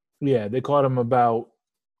caught him? Yeah, they caught him about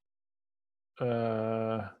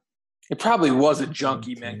it probably was a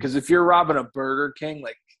junkie, man, because if you're robbing a Burger King,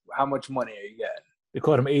 like how much money are you getting? They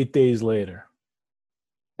caught him 8 days later.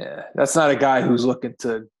 Yeah, that's not a guy who's looking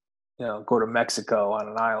to, go to Mexico on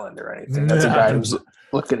an island or anything. That's a guy who's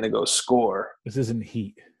looking to go score. This isn't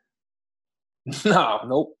Heat.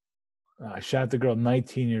 Nope. I shot the girl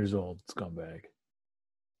 19 years old, scumbag.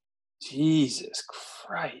 Jesus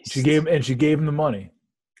Christ. She gave him the money.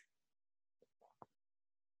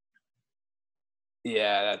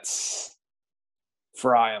 Yeah, that's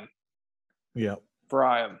fry him. Yeah.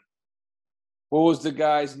 Fry him. What was the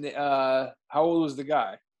guy's how old was the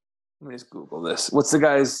guy? Let me just Google this. What's the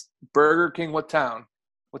guy's Burger King? What town?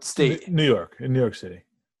 What state? New York. In New York City.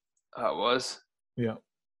 Oh, it was? Yeah.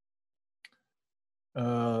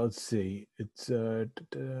 Let's see. It's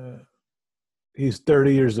he's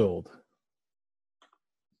 30 years old.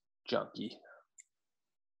 Junkie.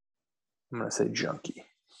 I'm gonna say junkie.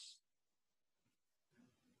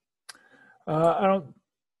 I don't.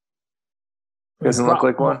 Doesn't look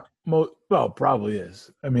like one. Well, probably is.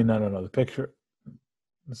 I mean, I don't know the picture.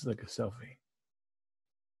 This is like a selfie.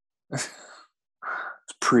 It's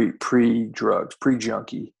pre-drugs,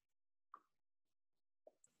 pre-junkie.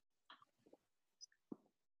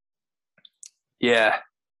 Yeah.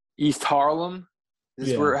 East Harlem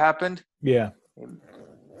is where it happened? Yeah.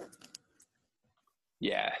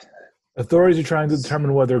 Yeah. Authorities are trying to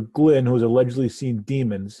determine whether Glynn, who has allegedly seen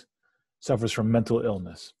demons, suffers from mental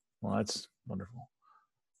illness. Well, that's wonderful.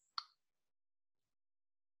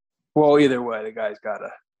 Well, either way, the guy's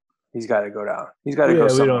he's got to go down. He's got to go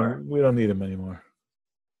somewhere. We don't need him anymore.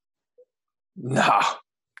 No.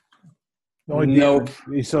 Nope.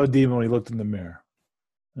 He saw a demon when he looked in the mirror.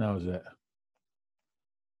 That was it.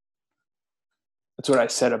 That's what I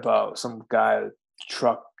said about some guy,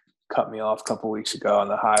 truck cut me off a couple weeks ago on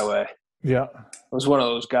the highway. Yeah. It was one of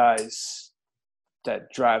those guys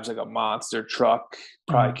that drives like a monster truck,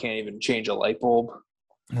 probably can't even change a light bulb.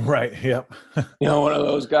 Right, yep. One of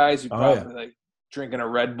those guys who probably like drinking a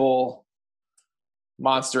Red Bull,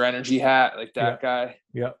 Monster Energy hat, like that guy.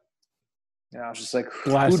 Yep. And I was just like,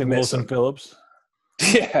 blasting Wilson Phillips.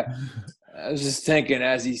 Yeah. I was just thinking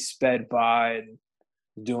as he sped by and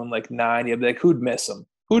doing like 90, I'd be like, who'd miss him?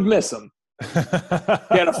 Who'd miss him?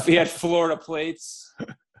 He had Florida plates.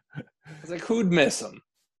 I was like, who'd miss him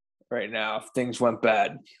right now if things went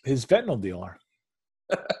bad? His fentanyl dealer.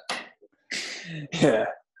 Yeah.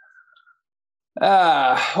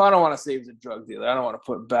 I don't want to say he was a drug dealer. I don't want to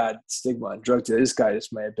put bad stigma on drug dealer. This guy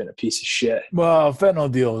just may have been a piece of shit. Well, fentanyl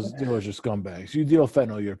dealers are scumbags. You deal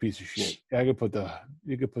fentanyl, you're a piece of shit. I was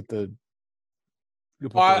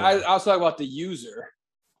talking about the user.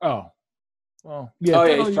 Oh. Well, yeah. Oh,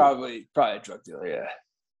 yeah, he's probably a drug dealer, yeah.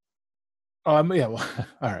 Yeah, well,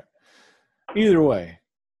 all right. Either way,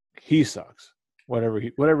 he sucks.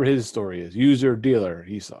 Whatever his story is. User, dealer,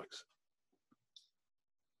 he sucks.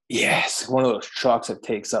 Yes, one of those trucks that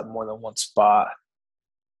takes up more than one spot.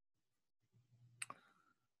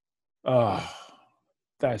 Oh,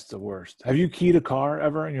 that's the worst. Have you keyed a car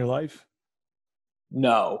ever in your life?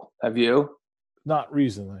 No. Have you? Not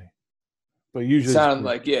recently. But usually it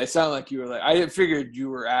sounded like you were like, I figured you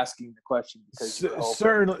were asking the question because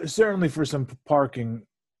certainly for some parking,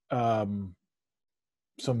 some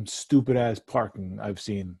stupid ass parking I've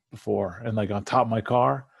seen before, and like on top of my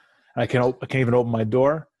car, I can't even open my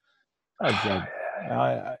door.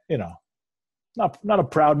 Not a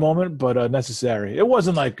proud moment, but necessary. It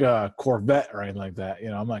wasn't like a Corvette or anything like that.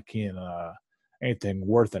 I'm not keying anything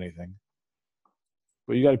worth anything.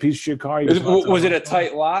 But you got a piece of shit car. Was it a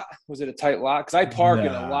tight lot? Was it a tight lot? Because I park in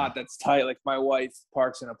a lot that's tight. Like my wife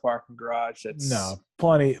parks in a parking garage. No,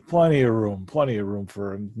 plenty of room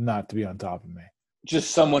for him not to be on top of me.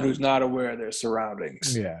 Just someone who's not aware of their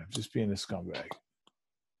surroundings. Yeah, just being a scumbag.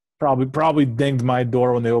 Probably dinged my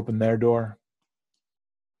door when they opened their door.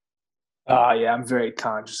 Yeah, I'm very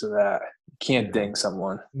conscious of that. You can't ding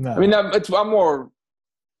someone. No. I mean, I'm more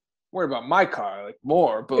worried about my car, like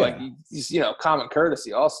more, but like common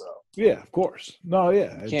courtesy also. Yeah, of course. No,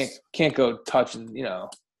 yeah, you can't go touching,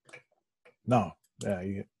 No, yeah,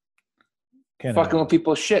 you can't fucking with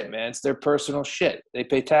people's shit, man. It's their personal shit. They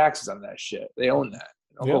pay taxes on that shit. They own that.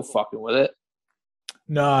 Don't go fucking with it.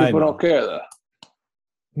 No, people don't care though.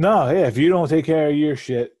 No, yeah. If you don't take care of your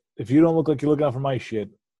shit, if you don't look like you're looking out for my shit,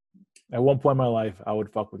 at one point in my life, I would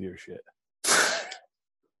fuck with your shit.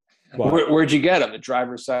 Where'd you get them? The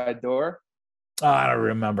driver's side door? I don't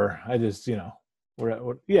remember. I just, yeah,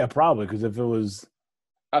 probably because if it was,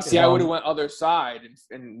 I would have went other side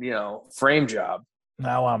and frame job.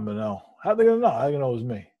 Now I'm gonna know. How they gonna know? How they gonna know it was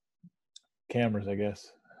me? Cameras, I guess.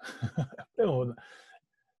 they won't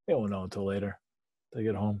know until later. They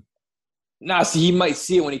get home. Nah, see, he might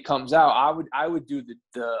see it when he comes out. I would do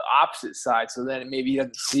the opposite side, so then maybe he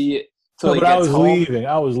doesn't see it. No, but I was leaving.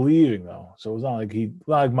 I was leaving though, so it was not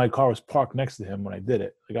like my car was parked next to him when I did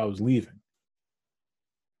it. Like I was leaving.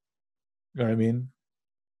 You know what I mean?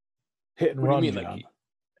 Hit and run job.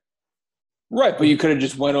 Right, but you could have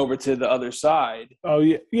just went over to the other side. Oh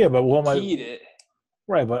yeah, but keyed it.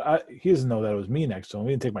 Right, but he doesn't know that it was me next to him.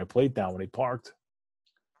 He didn't take my plate down when he parked.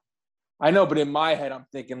 I know, but in my head, I'm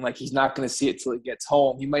thinking like he's not going to see it till he gets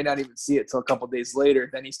home. He might not even see it till a couple of days later.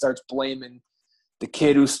 Then he starts blaming the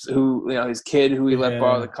kid his kid who he let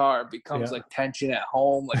borrow the car. It becomes like tension at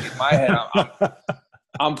home. Like in my head,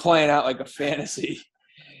 I'm playing out like a fantasy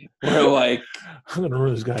where like I'm gonna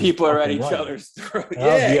ruin this guy's people are at each other's throat.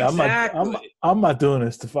 Exactly. I'm not doing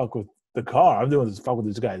this to fuck with the car. I'm doing this to fuck with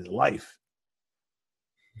this guy's life.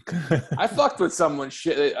 I fucked with someone's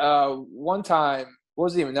shit. One time, it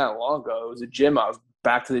wasn't even that long ago. It was a gym. I was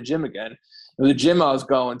back to the gym again. It was a gym I was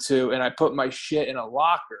going to, and I put my shit in a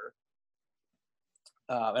locker.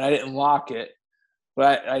 And I didn't lock it,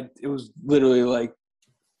 but it was literally like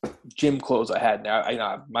gym clothes I had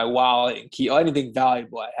now. My wallet and key, anything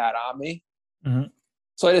valuable I had on me. Mm-hmm.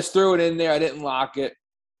 So I just threw it in there. I didn't lock it,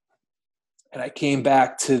 and I came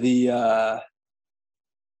back to the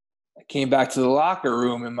locker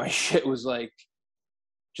room, and my shit was like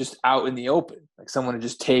just out in the open. Like someone had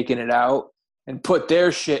just taken it out and put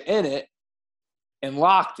their shit in it and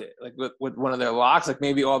locked it, like with one of their locks. Like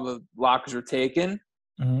maybe all the lockers were taken.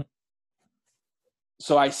 Mm-hmm.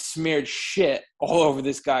 So I smeared shit all over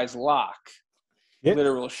this guy's lock. Yep.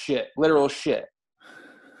 Literal shit.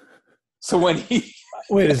 So when he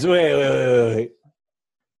wait.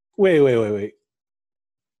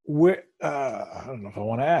 Where I don't know if I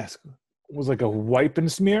want to ask. It was like a wipe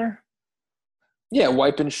and smear? Yeah,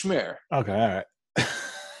 wipe and smear. Okay, all right.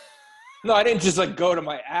 No, I didn't just like go to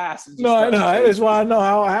my ass. And no, I just want to know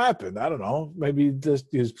how it happened. I don't know. Maybe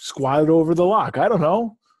you squatted over the lock. I don't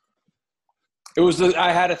know.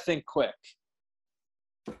 I had to think quick.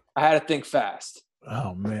 I had to think fast.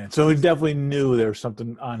 Oh, man. So he definitely knew there was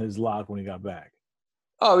something on his lock when he got back.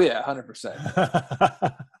 Oh, yeah,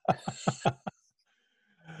 100%.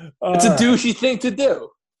 It's a douchey thing to do.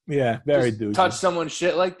 Yeah, very just douchey. Touch someone's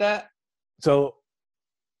shit like that? So,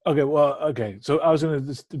 okay. So I was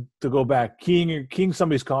going to go back. Keying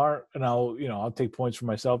somebody's car, and I'll take points for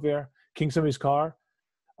myself here. Keying somebody's car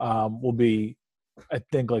will be, I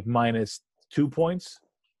think, like -2 points.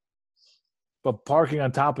 But parking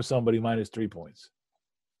on top of somebody -3 points.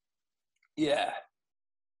 Yeah.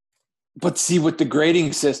 But see, with the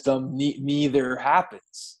grading system, neither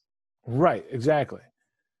happens. Right, exactly.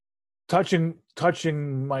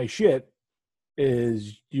 Touching my shit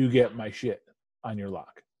is you get my shit on your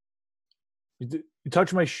lock. You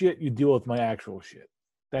touch my shit, you deal with my actual shit.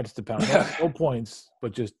 That's the penalty. No points,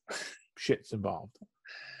 but just shit's involved.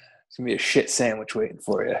 It's going to be a shit sandwich waiting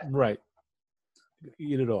for you. Right.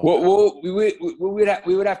 Eat it all. Well,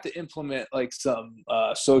 we would have to implement like some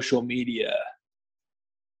social media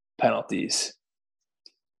penalties.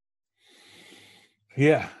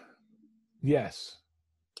 Yeah. Yes.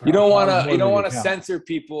 You don't want to censor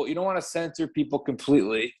people. You don't want to censor people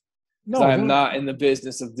completely. No, I'm not in the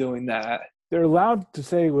business of doing that. They're allowed to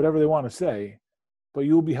say whatever they want to say, but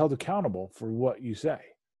you will be held accountable for what you say.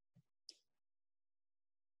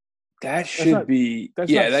 That should be. They're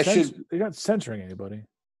not censoring anybody.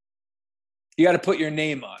 You got to put your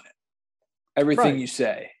name on it. Everything you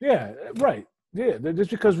say. Yeah, right. Yeah, just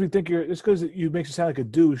because because you make you sound like a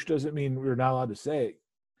douche doesn't mean we're not allowed to say it.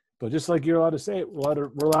 But just like you're allowed to say it,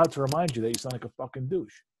 we're allowed to remind you that you sound like a fucking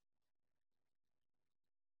douche.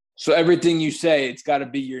 So everything you say, it's got to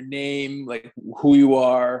be your name, like who you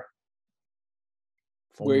are,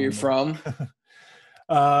 where you're from.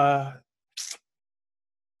 I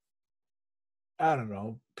don't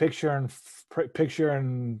know. Picture and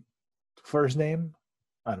first name.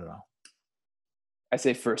 I don't know. I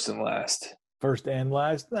say first and last. First and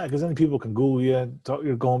last, because then people can Google you.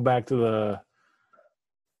 You're going back to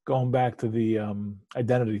the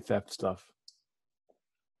identity theft stuff.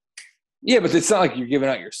 Yeah, but it's not like you're giving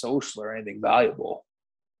out your social or anything valuable.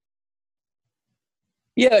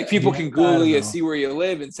 Yeah, like people can Google you, see where you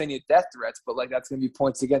live, and send you death threats, but like that's going to be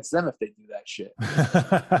points against them if they do that shit.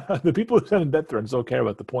 The people who send death threats don't care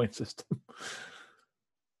about the point system.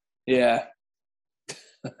 Yeah.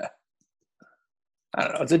 I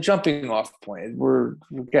don't know. It's a jumping off point. We're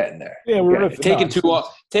getting there. Yeah, we're taking too long.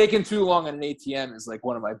 Taking too long on an ATM is like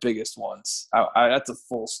one of my biggest ones. That's a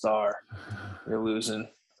full star. You're losing.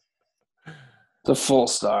 It's a full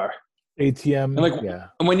star. ATM.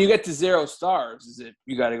 And when you get to 0 stars, is it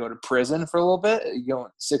you got to go to prison for a little bit? You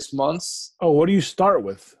going 6 months? Oh, what do you start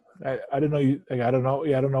with? I didn't know you. I don't know.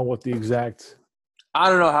 Yeah, I don't know what the exact. I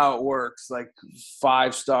don't know how it works. Like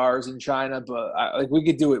 5 stars in China, but we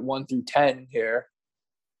could do it 1 through 10 here.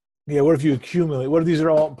 Yeah, what if you accumulate? What if these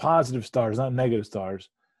are all positive stars, not negative stars?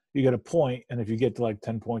 You get a point, and if you get to like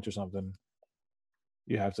 10 points or something,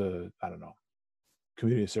 you have to, I don't know,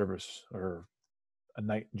 community service or a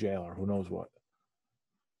night in jail or who knows what.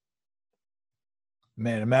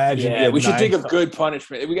 Man, imagine. Yeah, we should think of good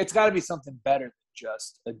punishment. It's got to be something better than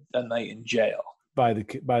just a night in jail. Buy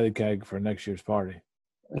the keg for next year's party.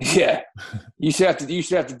 Yeah, you should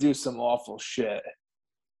have to do some awful shit.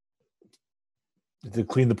 To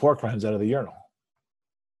clean the pork rinds out of the urinal.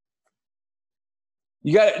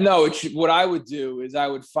 You got to no. What I would do is I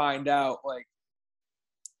would find out like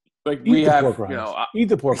we have eat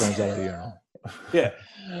the pork rinds out of the urinal. Yeah.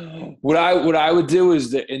 What I would do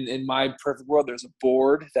is that in my perfect world, there's a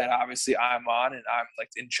board that obviously I'm on and I'm like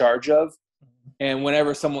in charge of, and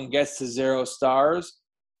whenever someone gets to 0 stars,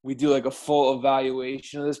 we do like a full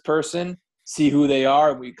evaluation of this person, see who they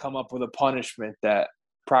are, and we come up with a punishment that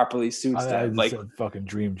properly suits them. Like a fucking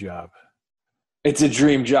dream job. It's a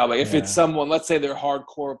dream job. Like if it's someone, let's say they're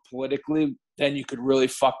hardcore politically, then you could really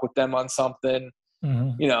fuck with them on something.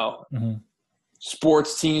 Mm-hmm. You know, mm-hmm.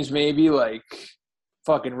 Sports teams maybe like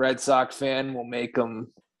fucking Red Sox fan will make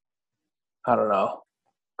them. I don't know.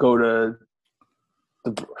 Go to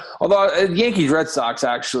the although Yankees Red Sox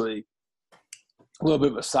actually a little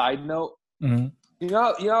bit of a side note. Mm-hmm. You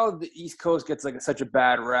know the East Coast gets like such a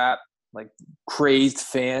bad rap. Like crazed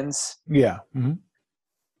fans. Yeah. Mm-hmm.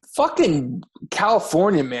 Fucking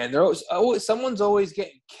California, man. Someone's always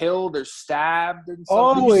getting killed or stabbed. And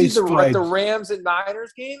always Did you see the Rams and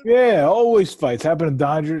Niners game? Yeah, always fights. Happened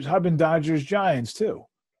Dodgers Giants too.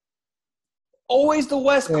 Always the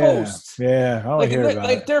West Coast. Yeah, I don't hear about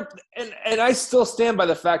it. They're and I still stand by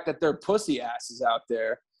the fact that they're pussy asses out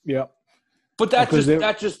there. Yeah. But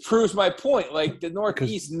that just proves my point. Like the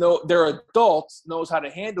Northeast, they're adults, knows how to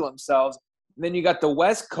handle themselves. And then you got the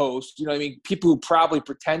West Coast, you know what I mean? People who probably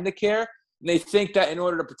pretend to care. And they think that in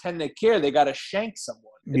order to pretend to care, they got to shank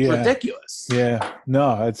someone. It's ridiculous. Yeah.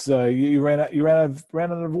 No, it's you ran out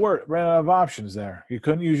of options there. You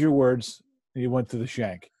couldn't use your words. You went to the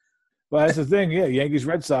shank. But that's the thing. Yeah, Yankees,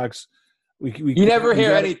 Red Sox. You never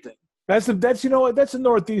hear anything. That's you know what? That's the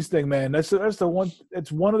Northeast thing, man. That's the one.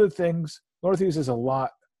 It's one of the things. Northeast is a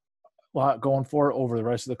lot going for it over the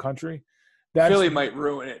rest of the country. Philly might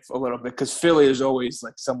ruin it a little bit because Philly is always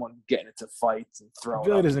like someone getting into fights and throwing.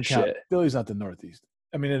 Philly doesn't count. Shit. Philly's not the Northeast.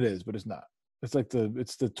 I mean, it is, but it's not. It's like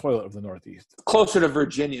it's the toilet of the Northeast. Closer to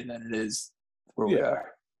Virginia than it is where we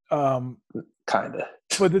are. Kind of.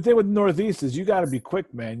 But the thing with the Northeast is you got to be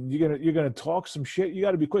quick, man. You're gonna talk some shit. You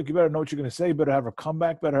got to be quick. You better know what you're gonna say. You better have a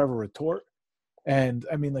comeback. Better have a retort. And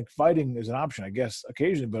I mean, like fighting is an option, I guess,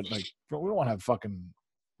 occasionally. But like, we don't want to have fucking.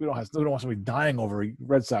 We don't want somebody dying over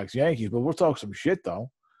Red Sox Yankees. But we'll talk some shit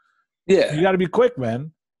though. Yeah, you got to be quick,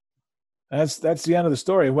 man. That's the end of the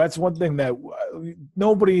story. That's one thing that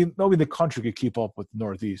nobody in the country could keep up with the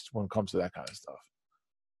Northeast when it comes to that kind of stuff.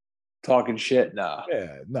 Talking shit, nah.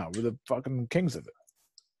 Yeah, no, we're the fucking kings of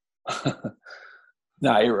it.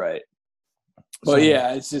 Nah, you're right. But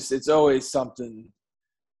yeah, it's always something.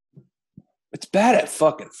 It's bad at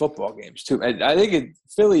fucking football games too. And I think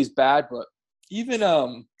Philly's bad, but even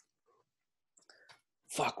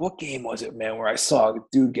what game was it, man? Where I saw a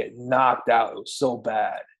dude get knocked out. It was so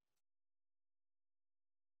bad.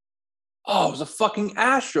 Oh, it was a fucking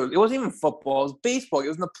Astros. It wasn't even football. It was baseball. It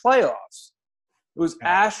was in the playoffs. It was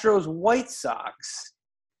Astros White Sox.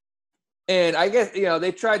 And I guess,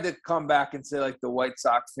 they tried to come back and say, like, the White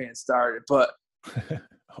Sox fans started, but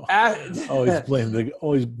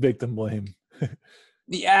always victim blame.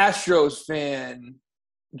 The Astros fan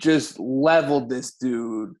just leveled this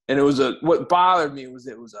dude. And what bothered me was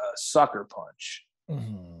it was a sucker punch.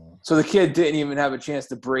 Mm-hmm. So the kid didn't even have a chance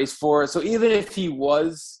to brace for it. So even if he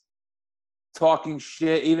was talking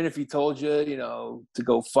shit, even if he told you, to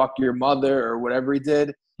go fuck your mother or whatever he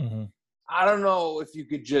did, mm-hmm. I don't know if you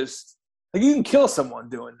could just you can kill someone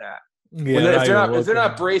doing that. Yeah, if they're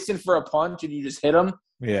not bracing for a punch and you just hit them,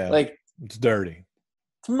 it's dirty.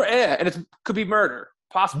 And it could be murder,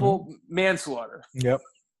 possible manslaughter. Yep.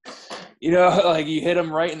 You hit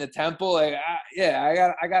them right in the temple. I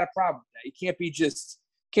got a problem with that. You can't be just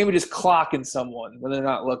clocking someone when they're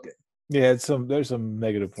not looking. Yeah, there's some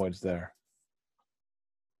negative points there.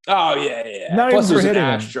 Oh yeah. Not Plus, even for an hitting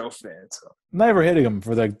Astro fan. So. Never hitting him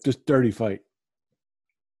for just dirty fight.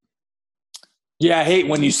 Yeah, I hate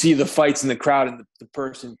when you see the fights in the crowd and the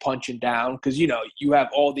person punching down because you have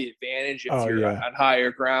all the advantage if you're on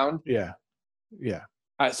higher ground. Yeah.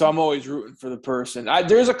 So I'm always rooting for the person.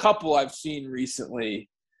 There's a couple I've seen recently.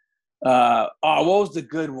 What was the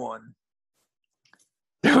good one?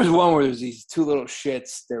 There was one where there's these two little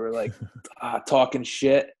shits. They were talking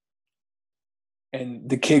shit, and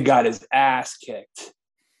the kid got his ass kicked.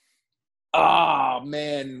 Oh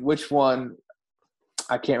man, which one?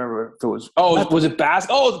 I can't remember if it was. Was it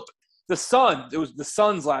basketball? The Suns. It was the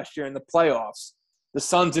Suns last year in the playoffs. The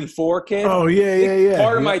Suns in 4 kid. Oh yeah.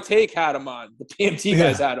 Part of my take had him on. The PMT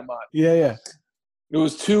guys had him on. Yeah. It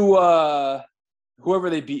was two whoever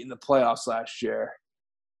they beat in the playoffs last year.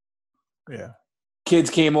 Yeah. Kids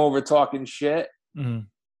came over talking shit, and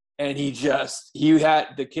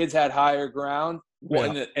the kids had higher ground,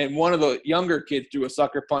 and one of the younger kids threw a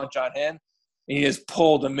sucker punch on him, and he just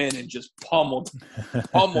pulled him in and just pummeled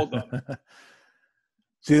him.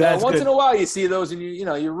 See, that's once good. in a while you see those, and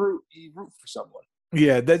you root for someone.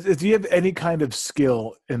 Yeah, do you have any kind of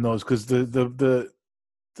skill in those? Because the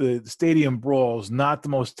stadium brawls, not the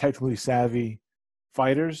most technically savvy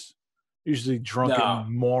fighters, usually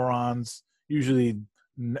drunken morons, usually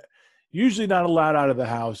not allowed out of the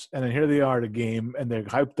house, and then here they are at a game, and they're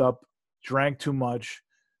hyped up, drank too much,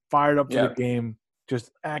 fired up for the game,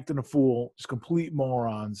 just acting a fool, just complete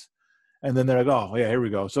morons, and then they're like, oh yeah, here we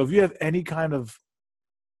go. So if you have any kind of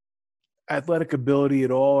athletic ability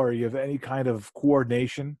at all, or you have any kind of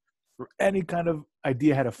coordination or any kind of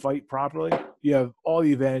idea how to fight properly, you have all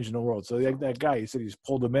the advantage in the world. So that guy, you said he just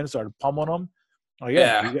pulled him in, started pummeling him. Oh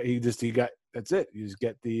yeah. He got that's it. You just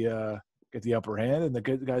get the upper hand, and the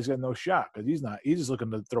guy's got no shot because he's just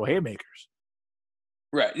looking to throw haymakers.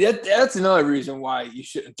 Right. That's another reason why you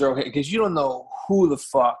shouldn't throw him, because you don't know who the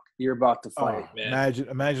fuck you're about to fight, man.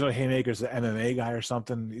 Imagine a haymaker's an MMA guy or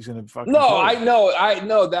something. He's gonna fucking. No, I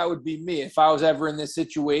know that would be me if I was ever in this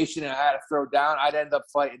situation and I had to throw down. I'd end up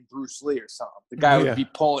fighting Bruce Lee or something. The guy would be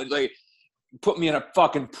pulling put me in a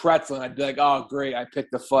fucking pretzel, and I'd be like, oh great, I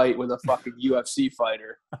picked a fight with a fucking UFC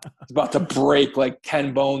fighter. It's about to break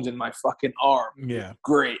 10 bones in my fucking arm. Yeah,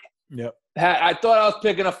 great. Yep. I thought I was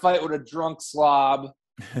picking a fight with a drunk slob.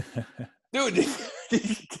 Dude,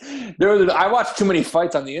 I watched too many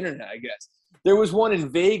fights on the internet, I guess. There was one in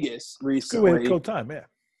Vegas recently. Good way to kill time, yeah.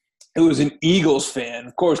 It was an Eagles fan.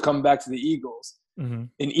 Of course, coming back to the Eagles. Mm-hmm.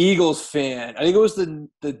 An Eagles fan. I think it was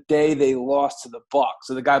the day they lost to the Bucs.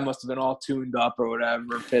 So the guy must have been all tuned up or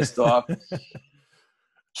whatever, pissed off.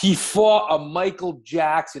 He fought a Michael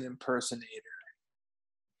Jackson impersonator.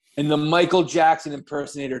 And the Michael Jackson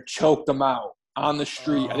impersonator choked him out on the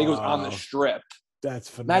street. I think it was on the strip. That's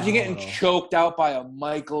phenomenal. Imagine getting choked out by a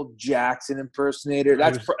Michael Jackson impersonator.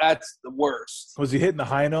 That's the worst. Was he hitting the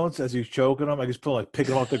high notes as he was choking him? I just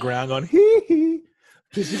picking him off the ground going, hee.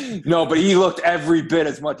 No, but he looked every bit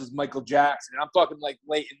as much as Michael Jackson. I'm talking late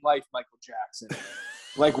in life Michael Jackson.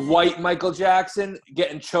 White Michael Jackson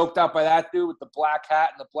getting choked out by that dude with the black hat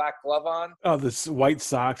and the black glove on. Oh, the white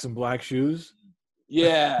socks and black shoes?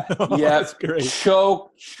 Yeah. Oh, yeah. That's great.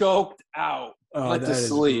 Choked out. Went to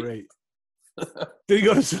sleep. Great. Did he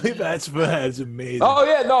go to sleep? That's amazing. Oh,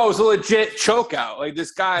 yeah. No, it was a legit choke out.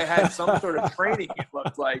 This guy had some sort of training, it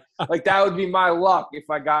looked like. That would be my luck if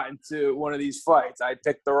I got into one of these fights. I'd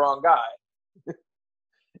pick the wrong guy.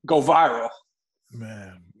 Go viral.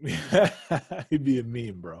 Man. He'd be a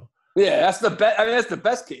meme, bro. Yeah, that's the best. I mean, that's the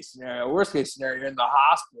best case scenario. Worst case scenario, you're in the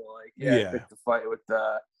hospital. I picked the fight with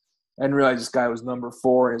I didn't realize this guy was number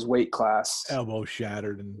 4 in his weight class. Elbow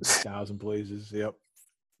shattered in 1,000 places. Yep.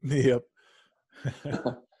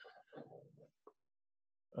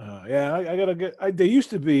 I gotta get. They used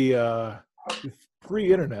to be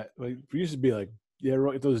pre-internet. There used to be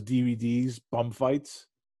those DVDs, bum fights,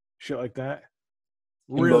 shit like that.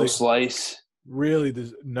 Kimbo Slice. Really?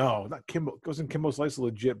 Not Kimbo. Wasn't Kimbo Slice a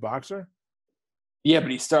legit boxer? Yeah, but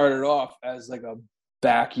he started off as a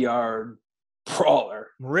backyard brawler.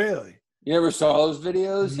 Really? You never saw those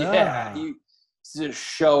videos? Nah. Yeah, he just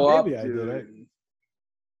show Maybe up, I dude. did.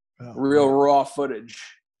 Real raw footage.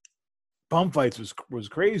 Bum fights was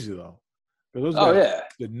crazy though. Those Oh guys yeah,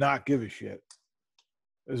 did not give a shit.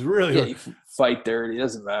 It was really yeah. You fight dirty,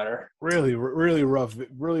 doesn't matter. really rough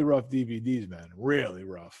DVDs, man. Really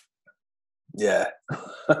rough. Yeah.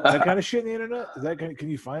 That kind of shit in the internet. Is that can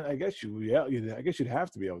you find? I guess I guess you'd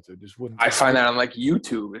have to be able to. Just wouldn't. I find that on like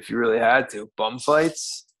YouTube if you really had to. Bum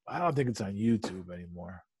fights. I don't think it's on YouTube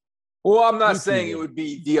anymore. Well, I'm not YouTube. saying it would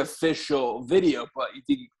be the official video, but you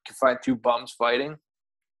think you can find two bums fighting?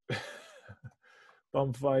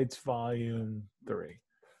 Bum Fights Volume 3.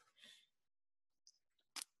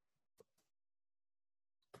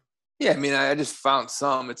 Yeah, I mean, I just found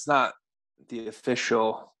some. It's not the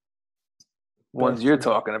official ones you're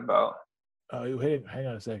talking about. Hang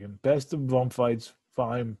on a second. Best of Bum Fights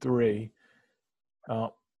Volume 3. I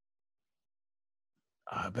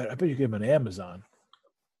bet you get them on Amazon.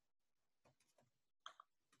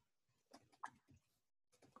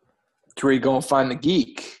 It's where you go and find the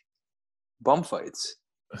geek. Bum fights.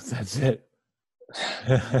 That's it.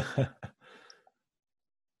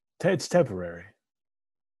 It's temporary.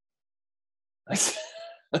 It's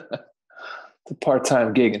a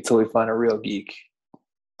part-time gig until we find a real geek.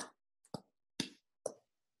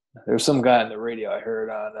 There's some guy on the radio I heard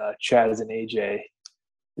on Chaz and AJ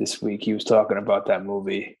this week. He was talking about that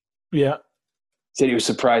movie. Yeah. Said he was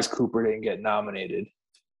surprised Cooper didn't get nominated.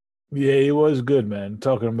 Yeah, he was good, man.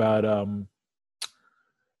 Talking about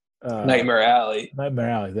Nightmare Alley. Nightmare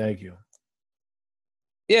Alley, thank you.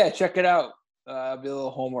 Yeah, check it out. Be a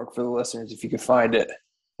little homework for the listeners if you can find it.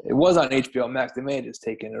 It was on HBO Max. They may have just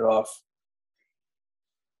taken it off.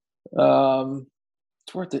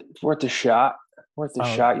 It's worth a shot. Worth a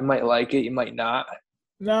shot. You might like it. You might not.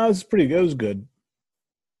 No, it's pretty good. It was good.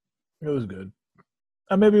 It was good.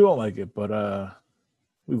 Maybe we won't like it, but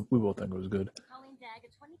we both think it was good. Colleen Dagg, a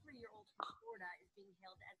 23-year-old from Florida, is being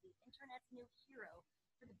hailed as the internet's new hero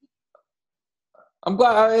for the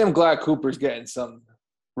I am glad Cooper's getting some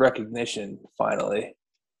recognition finally.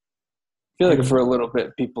 I feel like for a little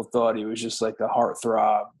bit people thought he was just like a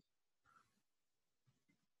heartthrob.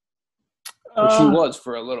 Which he was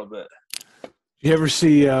for a little bit. You ever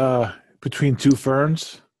see Between Two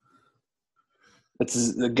Ferns?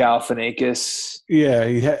 It's the Galifianakis.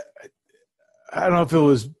 Yeah, I don't know if it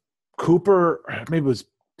was Cooper, maybe it was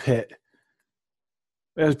Pitt.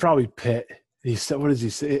 It was probably Pitt. He said, "What does he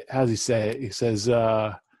say? How does he say it?" He says,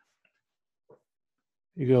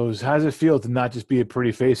 "He goes, how does it feel to not just be a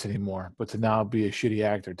pretty face anymore, but to now be a shitty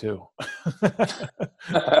actor too?"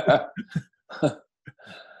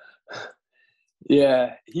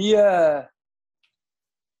 Yeah, he.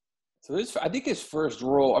 So I think his first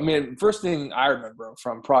role. I mean, first thing I remember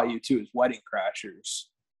from probably you too is Wedding Crashers.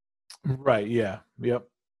 Right. Yeah. Yep.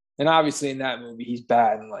 And obviously in that movie, he's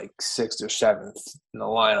batting like 6th or 7th in the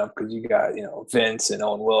lineup because you got Vince and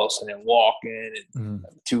Owen Wilson and Walken and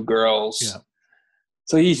two girls. Yeah.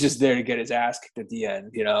 So he's just there to get his ass kicked at the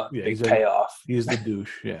end. Big payoff. He's the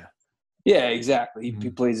douche. Yeah. Yeah, exactly. He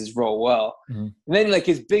plays his role well. Mm-hmm. And then like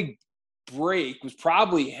his big break was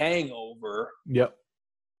probably Hangover. Yep.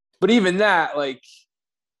 But even that, like,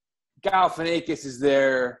 Galifianakis is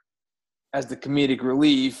there as the comedic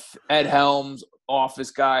relief. Ed Helms,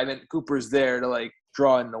 office guy. And then Cooper's there to, like,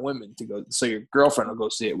 draw in the women to go. So your girlfriend will go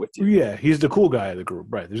see it with you. Yeah, he's the cool guy of the group.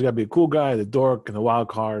 Right. There's got to be a cool guy, the dork, and the wild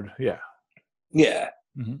card. Yeah. Yeah.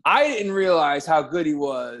 Mm-hmm. I didn't realize how good he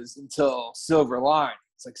was until Silver Linings.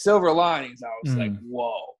 Like, Silver Linings, I was like,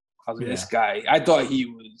 whoa. I was like, this guy. I thought he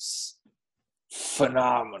was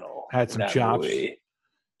phenomenal. Had some chops. Movie.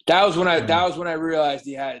 That was when I realized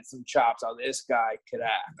he had some chops. I was like, this guy could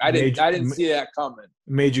act. I didn't see that coming.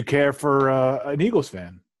 Made you care for an Eagles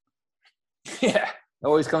fan. Yeah, it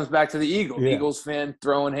always comes back to the Eagles. Yeah. Eagles fan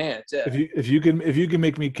throwing hands. Yeah. If you can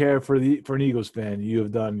make me care for an Eagles fan, you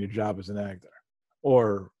have done your job as an actor,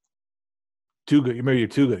 or too good. Maybe you're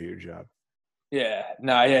too good at your job. Yeah.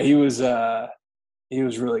 No. Yeah. He was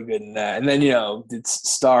really good in that. And then did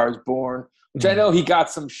Stars Born, which I know he got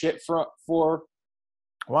some shit for.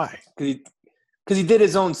 Why? Because he did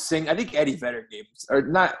his own sing. I think Eddie Vedder gave him, or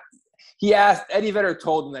not. He asked Eddie Vedder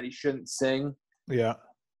told him that he shouldn't sing. Yeah.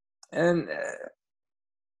 And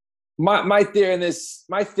my theory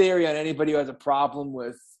on anybody who has a problem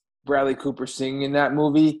with Bradley Cooper singing in that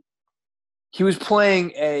movie, he was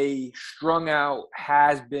playing a strung out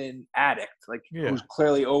has-been addict, like who's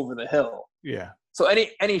clearly over the hill. Yeah. So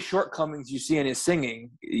any shortcomings you see in his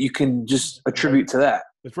singing, you can just attribute to that.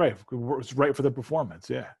 That's right. It's right for the performance.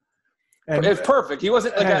 Yeah. And It's perfect. He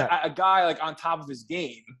wasn't like hang a guy like on top of his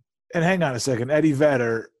game. and hang on a second, Eddie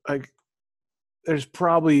Vedder, like there's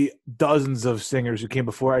probably dozens of singers who came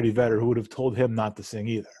before Eddie Vedder who would have told him not to sing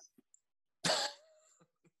either.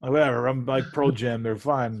 Like, whatever, I'm like Pearl Jam, they're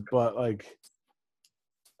fine, but like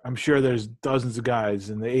I'm sure there's dozens of guys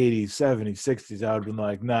in the 80s, 70s, 60s that would have been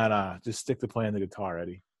like, nah, just stick to playing the guitar,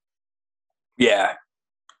 Eddie. Yeah.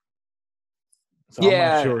 So I'm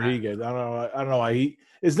not sure he gets. I don't know why he.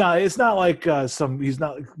 It's not like he's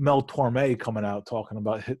not like Mel Torme coming out talking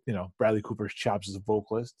about Bradley Cooper's chops as a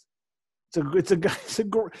vocalist. It's a guy. It's a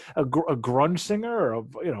grunge singer or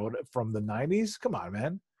from the 90s. Come on,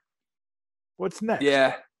 man. What's next?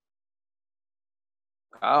 Yeah.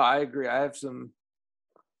 Oh, I agree. I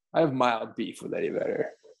have mild beef with Eddie Vedder.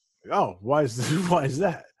 Oh, why is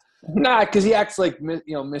that? Nah, because he acts like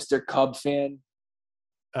Mr. Cub fan.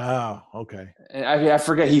 Oh, okay. And I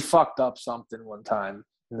forget he fucked up something one time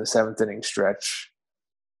in the 7th inning stretch.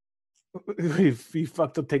 He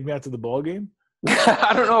fucked up. Take me out to the ball game.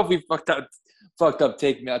 I don't know if he fucked up.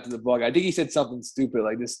 Take me out to the ball game. I think he said something stupid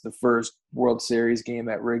like this is the first World Series game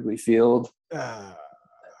at Wrigley Field. I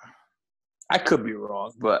could be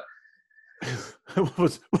wrong, but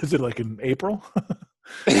was it like in April?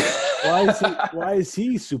 Why is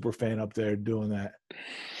he super fan up there doing that?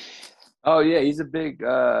 Oh yeah, he's a big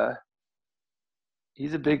Cub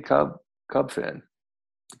fan.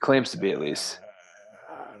 He claims to be, at least.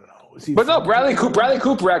 I don't know. But no, Bradley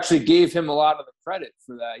Cooper actually gave him a lot of the credit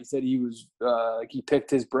for that. He said he was he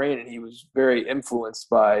picked his brain and he was very influenced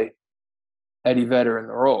by Eddie Vedder in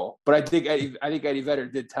the role. But I think Eddie Vedder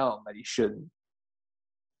did tell him that he shouldn't.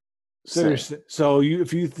 So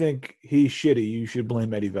if you think he's shitty, you should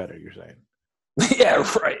blame Eddie Vedder. You're saying? Yeah,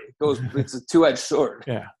 right. It's a two-edged sword.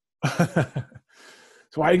 Yeah. So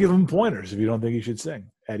why give him pointers if you don't think he should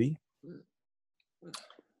sing, Eddie?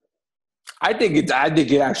 I think it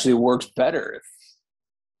actually works better if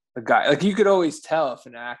a guy like you could always tell if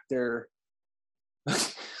an actor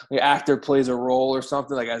plays a role or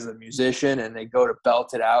something like as a musician and they go to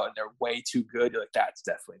belt it out and they're way too good. You're like, that's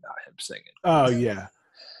definitely not him singing. Oh yeah.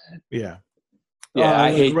 Yeah.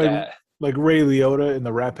 I hate that. Like Ray Liotta in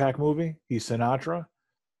the Rat Pack movie, he's Sinatra.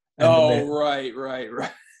 Right.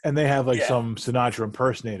 And they have some Sinatra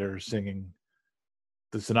impersonator singing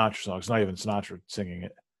the Sinatra song. It's not even Sinatra singing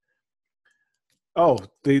it. Oh,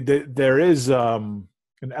 there is an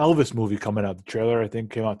Elvis movie coming out. The trailer, I think,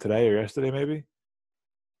 came out today or yesterday, maybe.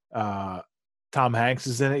 Tom Hanks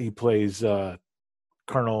is in it. He plays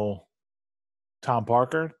Colonel Tom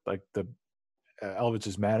Parker, like the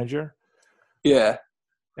Elvis's manager. Yeah.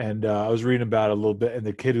 And I was reading about it a little bit, and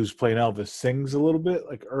the kid who's playing Elvis sings a little bit.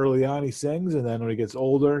 Like early on, he sings, and then when he gets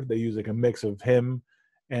older, they use like a mix of him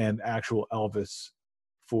and actual Elvis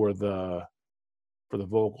for the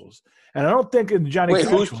vocals. And I don't think in Johnny Cash.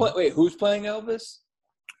 Who's playing Elvis?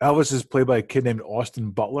 Elvis is played by a kid named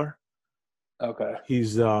Austin Butler. Okay.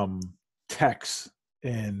 He's Tex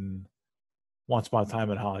in Once Upon a Time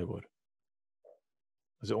in Hollywood.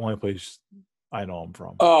 It's the only place I know him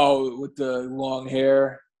from. Oh, with the long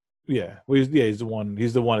hair. Yeah, well, he's the one.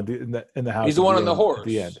 He's the one in the house. He's the one on the horse at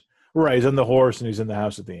the end. Right, he's on the horse and he's in the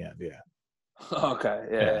house at the end. Yeah. Okay.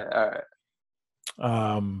 Yeah. All right.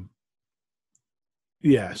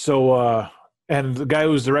 Yeah. So, and the guy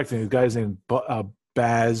who was directing, the guy's named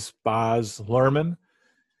Baz Luhrmann.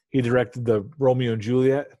 He directed the Romeo and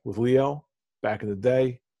Juliet with Leo back in the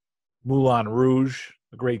day, Moulin Rouge,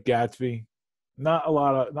 The Great Gatsby. Not a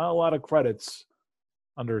lot of credits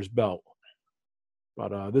under his belt,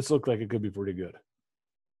 but this looked like it could be pretty good.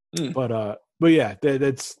 But yeah,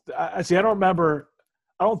 that's I see. I don't remember.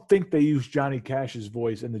 I don't think they used Johnny Cash's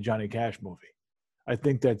voice in the Johnny Cash movie. I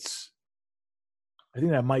think that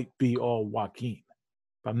might be all Joaquin.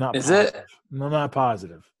 But I'm not. Is positive. it? I'm not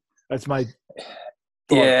positive. That's my.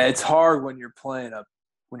 Yeah, it's hard when you're playing a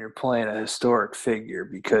historic figure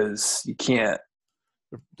because you can't.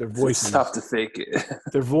 Their voice is tough to fake it.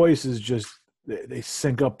 Their voice is just they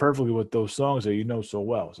sync up perfectly with those songs that you know so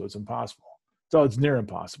well, so it's impossible. So it's near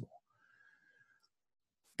impossible.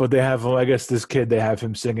 But they have, I guess, this kid. They have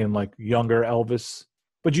him singing like younger Elvis,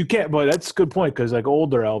 but you can't. But that's a good point because like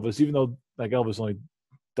older Elvis, even though like Elvis only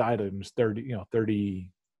died when he was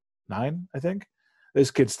 39, I think.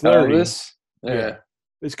 This kid's 30. Elvis? Yeah.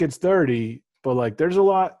 This kid's 30, but like there's a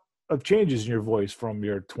lot of changes in your voice from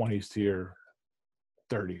your 20s to your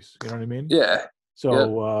 30s. You know what I mean? Yeah.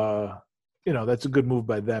 So, that's a good move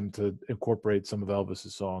by them to incorporate some of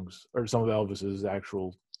Elvis's songs or some of Elvis's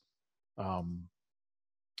actual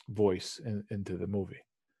voice into the movie.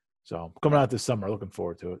 So coming out this summer, looking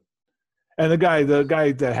forward to it. And the guy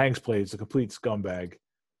that Hanks plays, a complete scumbag.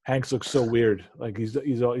 Hanks looks so weird. Like he's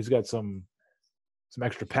got some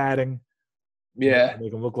extra padding. Yeah.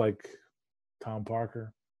 Make him look like Tom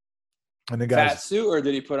Parker. And the Fat guy's suit, or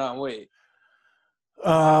did he put on weight?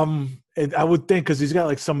 and I would think because he's got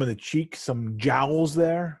like some in the cheek, some jowls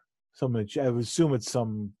there. Some in the, I would assume it's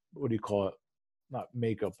some, what do you call it? Not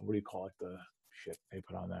makeup. What do you call it? The shit they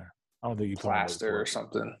put on there. I don't think you put on weight Plaster for or it.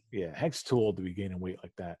 something. Yeah, Hank's too old to be gaining weight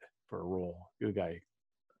like that for a role. Good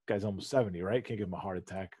guy's almost 70, right? Can't give him a heart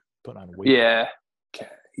attack putting on weight. Yeah.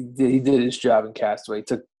 He did his job in Castaway.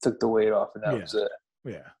 Took the weight off, and that was it.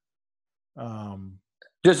 Yeah.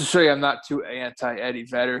 Just to show you I'm not too anti-Eddie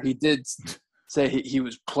Vedder, he did say he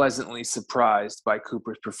was pleasantly surprised by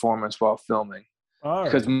Cooper's performance while filming. All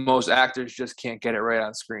Because right. most actors just can't get it right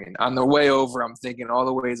on screen. On the way over, I'm thinking all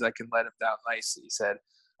the ways I can let him down nicely. He said,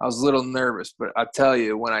 I was a little nervous, but I tell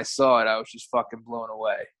you, when I saw it, I was just fucking blown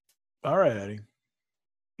away. All right, Eddie.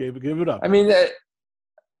 Give it up. I mean,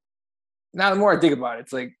 now the more I think about it,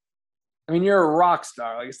 it's like, I mean, you're a rock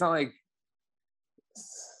star. Like, it's not like,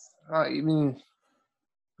 I mean,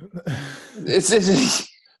 it's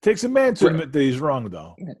Takes a man to admit that he's wrong,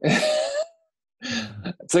 though.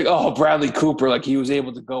 it's like, oh, Bradley Cooper, like he was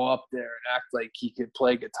able to go up there and act like he could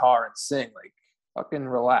play guitar and sing. Like, fucking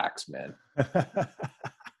relax, man.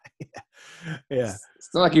 Yeah. It's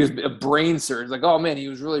not like he was a brain surgeon. Like, oh man, he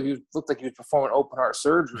looked like he was performing open heart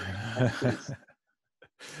surgery.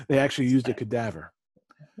 They actually used a cadaver.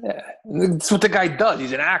 Yeah, and that's what the guy does.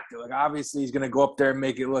 He's an actor. Like, obviously, he's gonna go up there and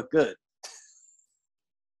make it look good.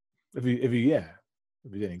 If he's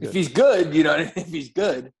any good. If he's good, you know, if he's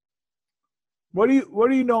good. What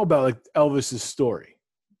do you know about like Elvis's story?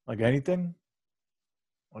 Like anything?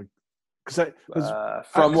 Like,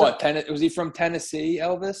 From what? Was he from Tennessee,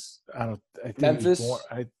 Elvis? I think Memphis? He was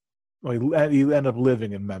born, he ended up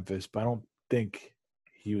living in Memphis, but I don't think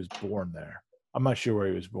he was born there. I'm not sure where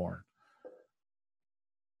he was born.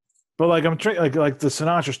 But like I'm trying, like the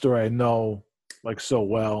Sinatra story, I know like so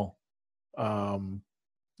well. A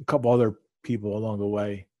couple other people along the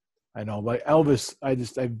way, I know. Like Elvis,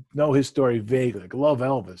 I know his story vaguely. Like, I love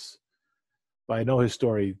Elvis, but I know his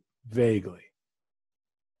story vaguely.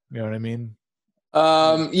 You know what I mean?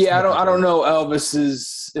 Yeah, I don't know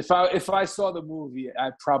Elvis's. If I saw the movie, I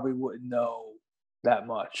probably wouldn't know that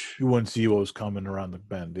much. You wouldn't see what was coming around the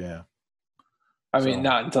bend. Yeah. I mean,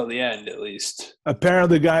 not until the end, at least.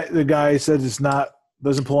 Apparently, the guy says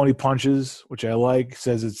doesn't pull any punches, which I like.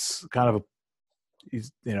 Says it's kind of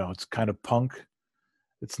it's kind of punk.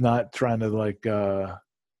 It's not trying to like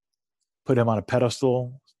put him on a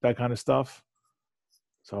pedestal, that kind of stuff.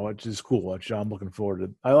 So it's just cool. I'm looking forward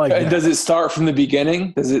to. I like. And does it start from the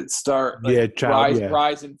beginning? Does it start? Like,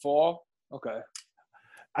 rise and fall. Okay.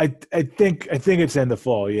 I think it's in the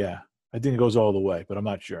fall. Yeah, I think it goes all the way, but I'm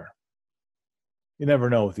not sure. You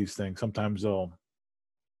never know with these things. Sometimes they'll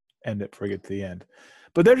end it before you get to the end.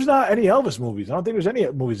 But there's not any Elvis movies. I don't think there's any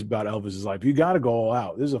movies about Elvis's life. You got to go all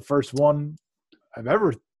out. This is the first one I've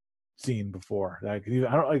ever seen before. Like,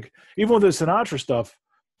 I don't like, even with the Sinatra stuff,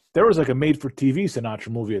 there was like a made-for-TV Sinatra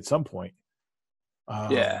movie at some point.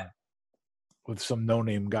 With some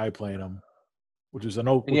no-name guy playing him, which is an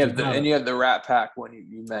open. And you have the Rat Pack one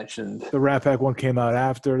you mentioned. The Rat Pack one came out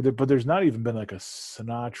after, but there's not even been like a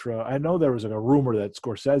Sinatra. I know there was like a rumor that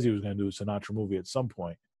Scorsese was going to do a Sinatra movie at some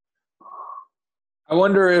point. I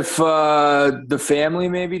wonder if the family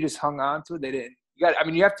maybe just hung on to it. They didn't.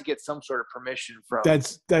 You have to get some sort of permission from.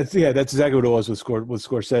 That's exactly what it was with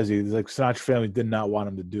Scorsese. Like, Sinatra family did not want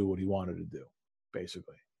him to do what he wanted to do,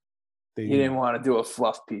 basically. He didn't want to do a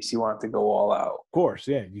fluff piece. He wanted to go all out. Of course,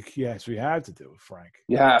 yeah. That's what you have to do, Frank.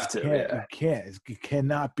 You have to. You can't. It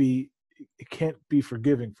cannot be. It can't be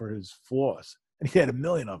forgiving for his flaws. And he had a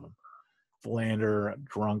million of them. Philander,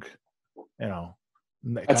 drunk, you know.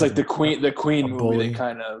 That's like the Queen movie. Bully. They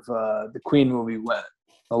kind of the Queen movie went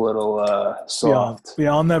a little soft.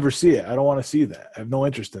 Yeah, I'll never see it. I don't want to see that. I have no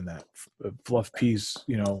interest in that fluff piece,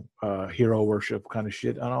 hero worship kind of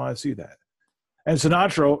shit. I don't want to see that. And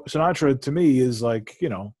Sinatra to me is like,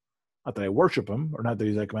 not that I worship him or not that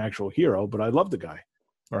he's like my actual hero, but I love the guy.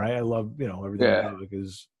 All right. I love, everything about like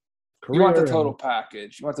his career. You want the total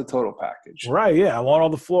package. Right. Yeah. I want all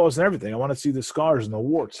the flaws and everything. I want to see the scars and the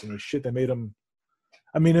warts and the shit that made him.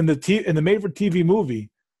 I mean, in the made for TV movie,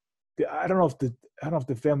 I don't know if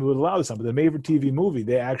the family would allow this, but the made for TV movie,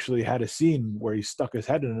 they actually had a scene where he stuck his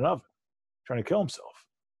head in an oven trying to kill himself.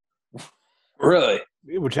 Really?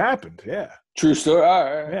 Which happened. Yeah. True story. All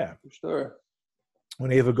right. Yeah. True story.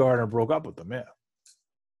 When Ava Gardner broke up with him.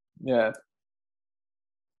 Yeah.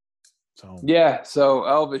 Yeah. So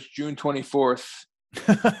Elvis, June 24th.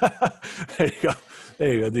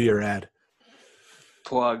 There you go. Do your ad.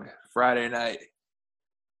 plug Friday night.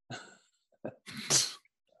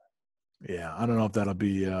 Yeah, I don't know if that'll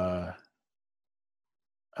be. I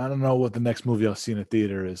don't know what the next movie I'll see in the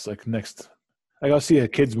theater is. Like I'll see a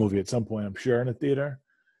kids movie at some point, I'm sure, in the theater.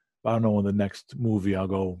 But I don't know when the next movie I'll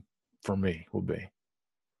go for me will be.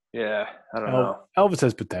 Yeah, I don't know. Elvis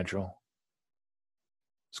has potential.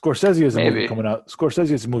 Scorsese has a movie Maybe. coming out. Scorsese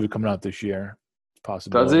has a movie coming out this year.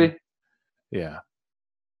 Possibility. Does he? Yeah.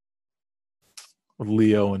 With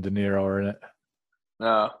Leo and De Niro are in it.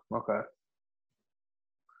 No. Okay.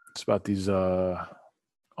 It's about these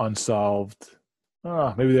unsolved.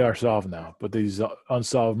 Maybe they are solved now, but these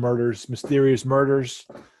unsolved murders, mysterious murders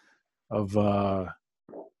of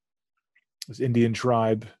this Indian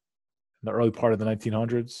tribe in the early part of the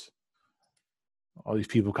 1900s. All these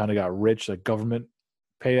people kind of got rich, like government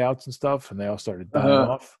payouts and stuff, and they all started dying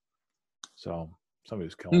off. So somebody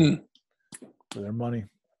was killing them for their money.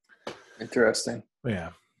 Interesting. Yeah.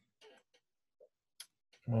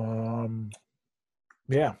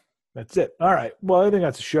 Yeah, that's it. All right. Well, I think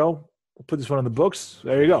that's a show. We'll put this one in the books.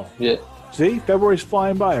 There you go. Yeah. See, February's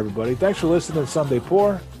flying by, everybody. Thanks for listening to Sunday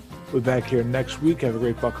Pour. We'll be back here next week. Have a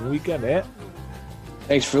great fucking weekend.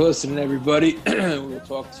 Thanks for listening, everybody. We'll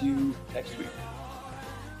talk to you next week.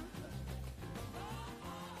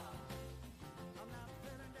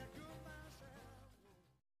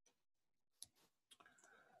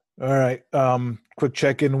 All right. Quick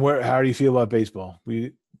check-in. How do you feel about baseball?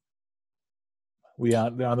 We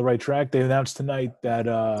on the right track? They announced tonight that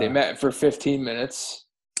They met for 15 minutes.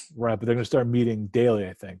 Right, but they're going to start meeting daily,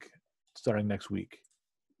 I think, starting next week.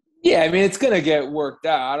 Yeah, I mean, it's going to get worked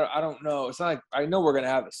out. I don't know. It's not like I know we're going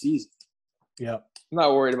to have a season. Yeah. I'm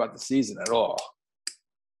not worried about the season at all.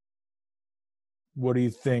 What do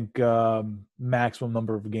you think maximum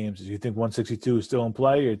number of games is? You think 162 is still in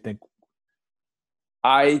play, or you think?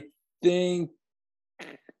 I think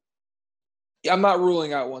I'm not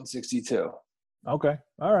ruling out 162. Okay.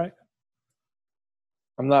 All right.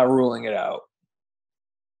 I'm not ruling it out.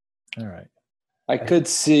 All right. I could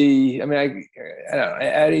see. I mean, I don't know.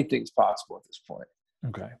 Anything's possible at this point.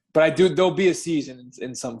 Okay. But there'll be a season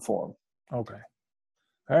in some form. Okay.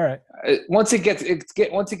 All right. Once it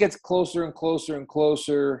gets closer and closer and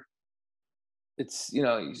closer, it's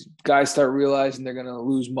guys start realizing they're going to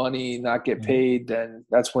lose money, not get paid. Then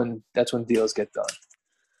that's when deals get done.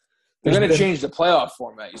 They're going to change the playoff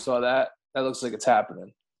format. You saw that? That looks like it's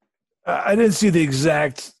happening. I didn't see the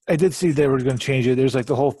exact. I did see they were going to change it. There's like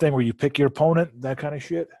the whole thing where you pick your opponent, that kind of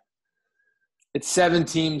shit. It's 7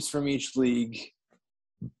 teams from each league.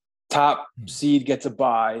 Top seed gets a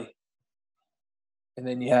bye. And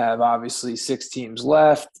then you have obviously 6 teams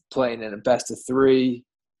left playing in a best of 3.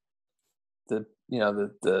 The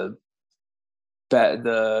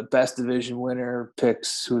best division winner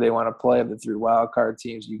picks who they want to play of the 3 wild card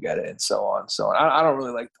teams. You get it, and so on. So I don't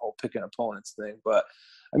really like the whole picking opponents thing, but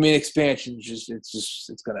I mean expansion it's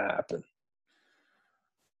going to happen.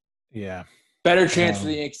 Yeah. Better chance for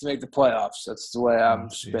the Yankees to make the playoffs. That's the way I'm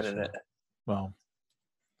spinning it. Well.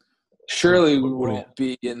 Surely we won't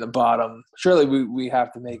be in the bottom. Surely we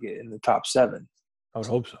have to make it in the top 7. I would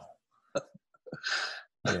hope so.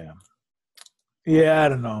 Yeah. Yeah, I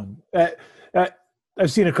don't know.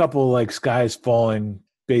 I've seen a couple like skies falling,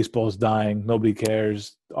 baseball's dying, nobody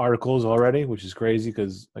cares articles already, which is crazy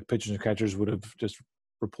because like pitchers and catchers would have just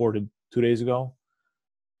reported 2 days ago.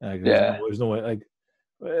 Like, there's no way.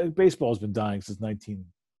 Like baseball's been dying since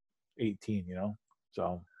 1918.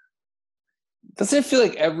 So. Doesn't it feel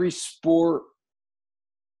like every sport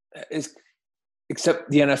is,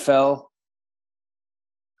 except the NFL,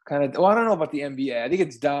 kind of? Well, I don't know about the NBA. I think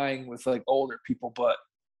it's dying with like older people, but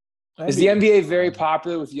is the NBA very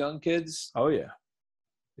popular with young kids? Oh yeah,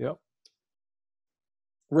 yep.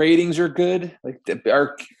 Ratings are good. Like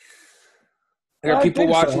are people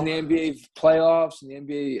watching the NBA playoffs and the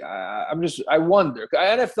NBA? I wonder.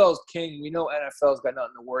 NFL is king. We know NFL's got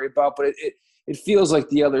nothing to worry about, but it feels like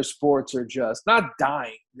the other sports are just not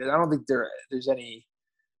dying. I don't think there's any,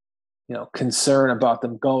 concern about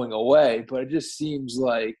them going away, but it just seems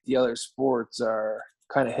like the other sports are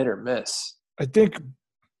kind of hit or miss. I think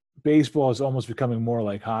baseball is almost becoming more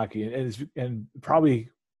like hockey, and probably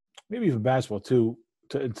maybe even basketball too,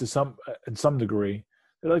 in some degree.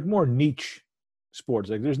 They're like more niche sports.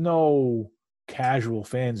 Like there's no casual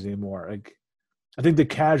fans anymore. Like I think the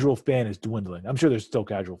casual fan is dwindling. I'm sure there's still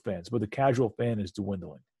casual fans, but the casual fan is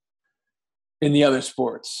dwindling. In the other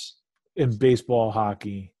sports. In baseball,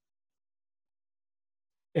 hockey,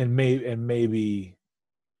 and maybe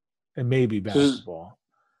basketball.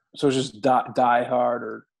 So it's just die hard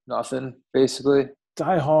or nothing, basically?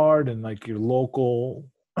 Die hard and like your local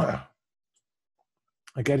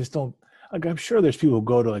Like, I just don't – like, I'm sure there's people who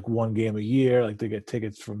go to, like, one game a year. Like, they get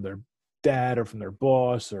tickets from their dad or from their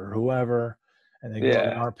boss or whoever, and they go. They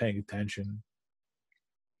Yeah. aren't paying attention.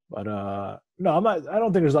 But, no, I'm not – I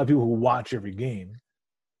don't think there's a lot of people who watch every game.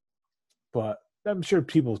 But I'm sure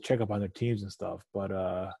people check up on their teams and stuff. But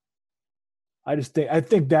I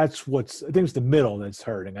think that's what's – I think it's the middle that's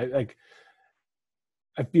hurting.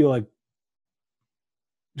 I feel like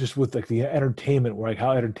just with like the entertainment, like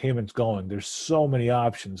how entertainment's going, there's so many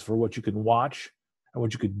options for what you can watch and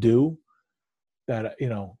what you could do that,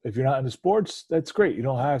 if you're not into sports, that's great. You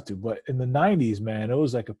don't have to. But in the 90s, man, it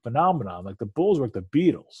was like a phenomenon. Like the Bulls were like the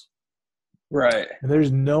Beatles. Right. And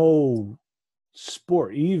there's no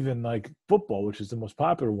sport, even like football, which is the most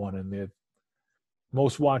popular one and the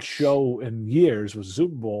most watched show in years was the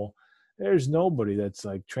Super Bowl. There's nobody that's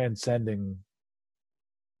like transcending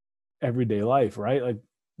everyday life, right? Like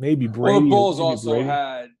maybe Brady. Well, the Bulls maybe also Brady.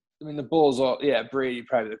 had – I mean, the Bulls Brady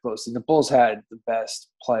probably the closest. The Bulls had the best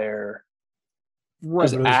player Right,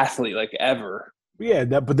 as an athlete like ever. Yeah,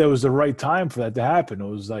 but that was the right time for that to happen. It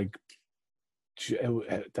was like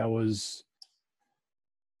that was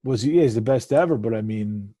he's the best ever. But I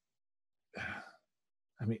mean,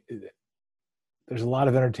 there's a lot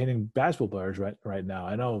of entertaining basketball players right now.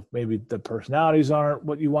 I know maybe the personalities aren't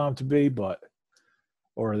what you want them to be,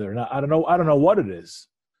 or they're not. I don't know what it is.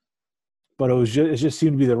 But it just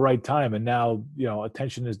seemed to be the right time, and now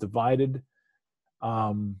attention is divided.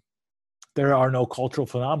 There are no cultural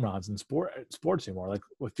phenomenons in sports anymore. Like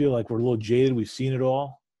I feel like we're a little jaded. We've seen it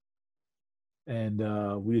all, and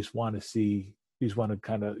we just want to see. We just want to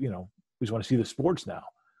kind of we just want to see the sports now.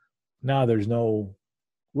 Now there's no.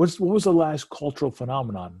 What was the last cultural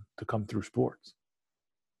phenomenon to come through sports?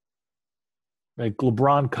 Like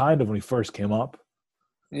LeBron, kind of when he first came up.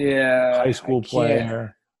 Yeah, high school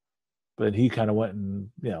player. But he kind of went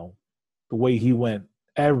and, the way he went,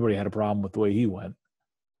 everybody had a problem with the way he went.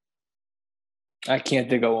 I can't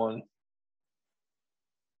think of one.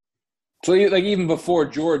 So, like, even before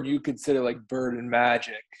Jordan, you consider, like, Bird and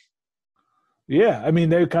Magic. Yeah, I mean,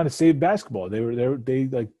 they kind of saved basketball. They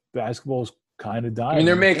like, basketball's kind of dying. I mean,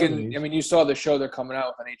 they're making – I mean, you saw the show they're coming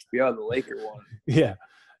out with on HBO, the Laker one. Yeah.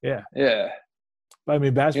 But, I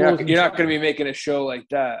mean, basketball – You're not going to be making a show like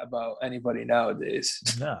that about anybody nowadays.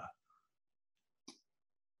 No.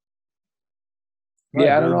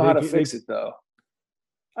 Yeah, I don't know how to fix it, though.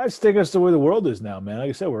 I just think that's the way the world is now, man. Like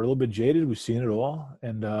I said, we're a little bit jaded. We've seen it all.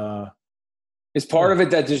 And it's part of it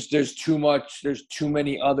that there's too much – there's too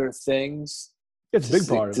many other things it's a big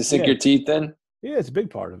part of it. To sink your teeth in? Yeah, it's a big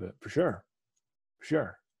part of it, for sure. For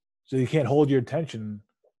sure. So you can't hold your attention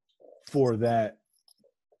for that.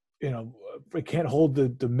 It can't hold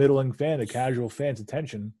the middling fan, the casual fan's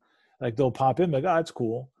attention. Like they'll pop in like, oh, that's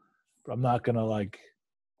cool. But I'm not going to like –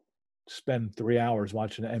 spend 3 hours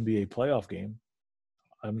watching an NBA playoff game.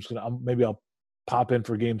 Maybe I'll pop in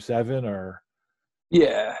for Game 7 or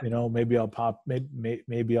maybe I'll pop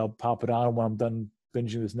it on when I'm done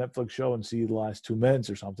binging this Netflix show and see the last 2 minutes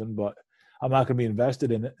or something. But I'm not going to be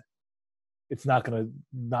invested in it. It's not going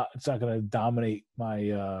to dominate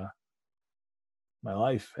my my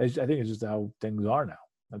life. I think it's just how things are now.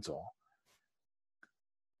 That's all.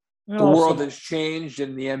 The world has changed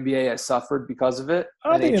and the NBA has suffered because of it.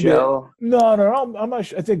 I don't NHL. think no. I'm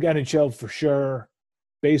not. I think NHL for sure,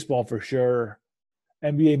 baseball for sure,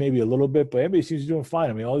 NBA maybe a little bit, but NBA seems to be doing fine.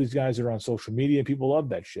 I mean, all these guys are on social media and people love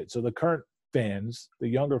that shit. So the current fans, the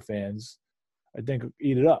younger fans, I think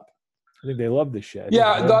eat it up. I think they love this shit.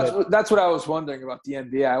 That's what I was wondering about the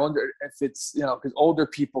NBA. I wonder if it's because older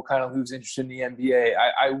people kind of lose interest in the NBA.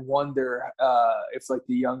 I wonder if like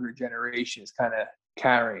the younger generation is kind of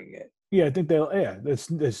carrying it. Yeah, I think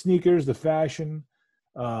the sneakers, the fashion.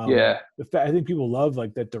 I think people love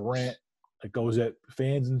like that Durant like goes at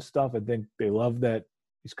fans and stuff. I think they love that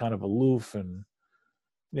he's kind of aloof and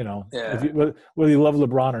whether you love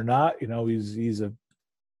LeBron or not, he's a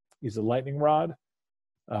lightning rod.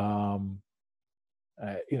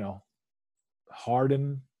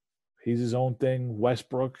 Harden, he's his own thing.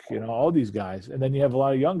 Westbrook, all these guys, and then you have a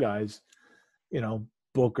lot of young guys,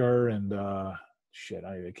 Booker and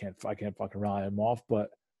I can't fucking rally them off, but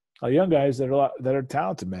young guys that are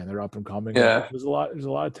talented, man. They're up and coming. Yeah, there's a lot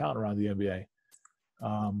of talent around the NBA.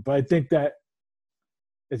 But I think that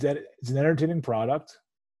it's an entertaining product,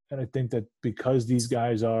 and I think that because these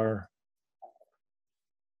guys are,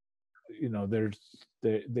 they're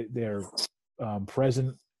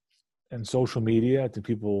present in social media, I think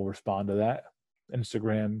people will respond to that.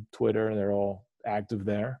 Instagram, Twitter, they're all active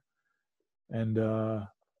there, and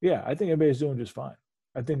I think NBA is doing just fine.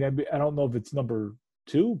 I think I don't know if it's number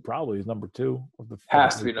 2. Probably is number 2 of the.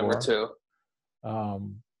 Has to be number 2.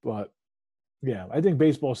 But yeah, I think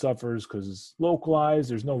baseball suffers because it's localized.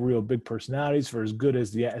 There's no real big personalities for as good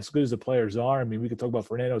as the players are. I mean, we could talk about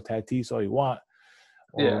Fernando Tatis all you want,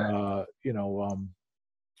 or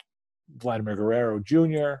Vladimir Guerrero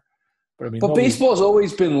Jr. But I mean, But baseball's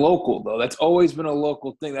always been local, though. That's always been a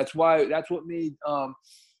local thing. That's what made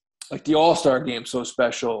like the All-Star game so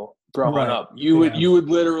special growing up. You would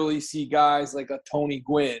literally see guys like a Tony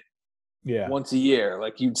Gwynn once a year.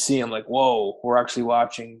 Like you'd see him like, whoa, we're actually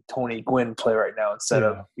watching Tony Gwynn play right now instead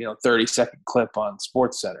of 30-second clip on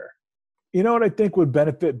SportsCenter. You know what I think would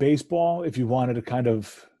benefit baseball if you wanted to kind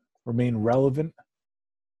of remain relevant?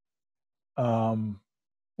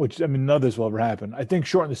 Which, I mean, none of this will ever happen. I think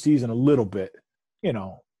shorten the season a little bit,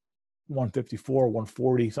 154,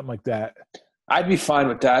 140, something like that. I'd be fine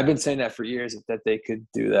with that. I've been saying that for years that they could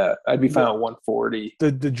do that. I'd be fine with 140.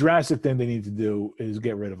 The drastic thing they need to do is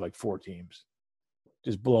get rid of like 4 teams.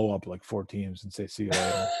 Just blow up like 4 teams and say, see you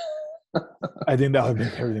later. I think that would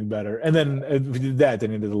make everything better. And then if you did that,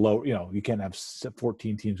 then into the low, you can't have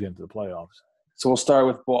 14 teams get into the playoffs. So we'll start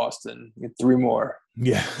with Boston. Get 3 more.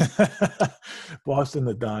 Yeah. Boston,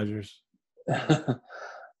 the Dodgers.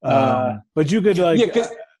 But you could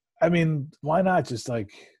I mean, why not just like,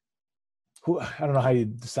 I don't know how you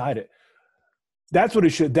decide it. That's what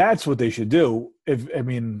they should do. If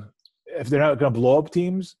they're not going to blow up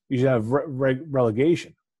teams, you should have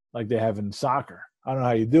relegation like they have in soccer. I don't know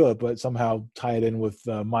how you do it, but somehow tie it in with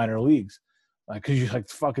minor leagues. Like, because you like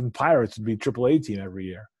fucking Pirates would be AAA team every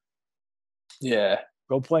year. Yeah.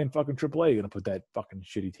 Go play in fucking AAA. You're going to put that fucking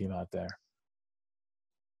shitty team out there.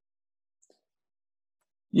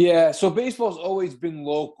 Yeah, so baseball's always been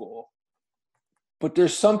local, but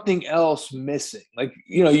there's something else missing. Like,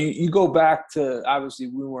 you go back to, obviously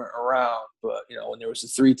we weren't around, but, when there was the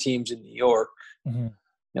 3 teams in New York,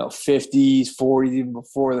 50s, 40s, even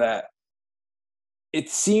before that, it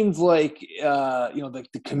seemed like,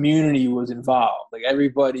 like the community was involved. Like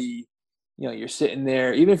everybody, you're sitting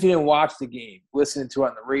there, even if you didn't watch the game, listening to it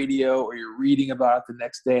on the radio or you're reading about it the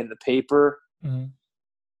next day in the paper. Mm-hmm.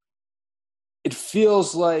 It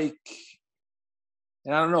feels like,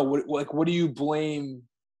 and I don't know, what do you blame,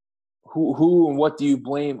 who and what do you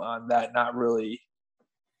blame on that not really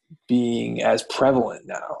being as prevalent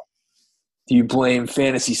now? Do you blame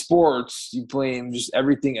fantasy sports? Do you blame just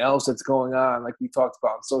everything else that's going on, like we talked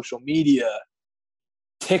about on social media,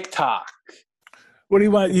 TikTok? What do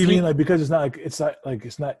you want? You mean like because it's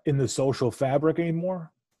not in the social fabric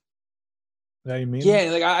anymore? Is that what you mean? Yeah,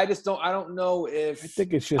 like I don't know if I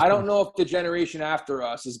think it's just I don't know if the generation after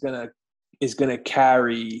us is gonna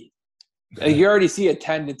carry. Like you already see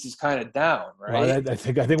attendance is kind of down, right? Well, I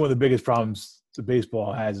think one of the biggest problems the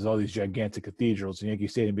baseball has is all these gigantic cathedrals, and Yankee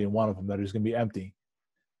Stadium being one of them, that is going to be empty.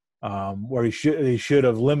 Where they should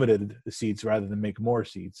have limited the seats rather than make more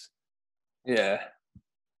seats. Yeah.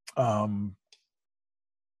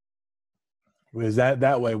 Because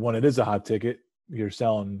that way, when it is a hot ticket, you're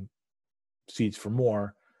selling seats for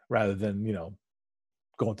more rather than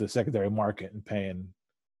going to the secondary market and paying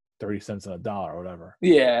 30 cents on a dollar or whatever.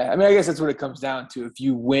 Yeah, I mean, I guess that's what it comes down to. If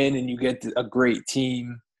you win and you get a great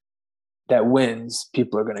team that wins,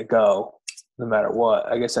 people are going to go no matter what.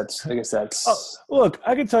 I guess that's. Look,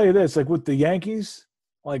 I can tell you this: like with the Yankees,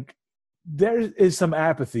 like there is some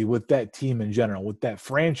apathy with that team in general, with that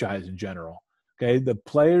franchise in general. Okay, the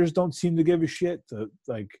players don't seem to give a shit.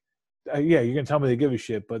 Yeah, you're gonna tell me they give a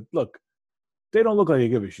shit, but look, they don't look like they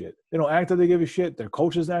give a shit. They don't act like they give a shit. Their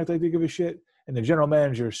coaches act like they give a shit, and the general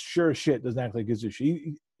manager sure as shit doesn't act like he gives a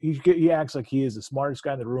shit. He acts like he is the smartest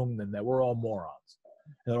guy in the room, and that we're all morons.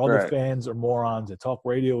 And all the fans are morons. The talk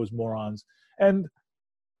radio is morons, and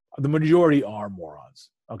the majority are morons.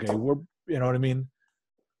 Okay, you know what I mean.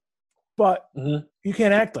 But you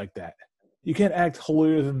can't act like that. You can't act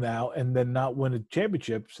holier than thou and then not win a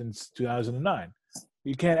championship since 2009.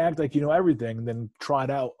 You can't act like you know everything and then trot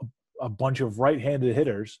out a bunch of right-handed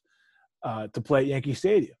hitters to play at Yankee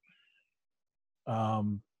Stadium.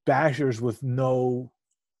 Bashers with no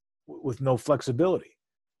flexibility.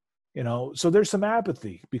 So there's some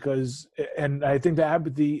apathy and I think the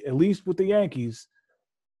apathy, at least with the Yankees,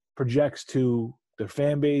 projects to their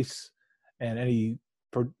fan base and any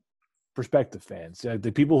prospective fans.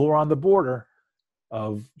 The people who are on the border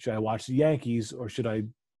of should I watch the Yankees or should I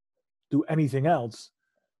do anything else?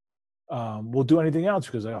 We'll do anything else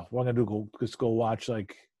because what I'm gonna do just go watch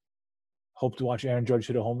hope to watch Aaron Judge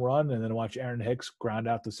hit a home run and then watch Aaron Hicks ground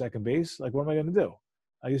out to second base. Like, what am I gonna do?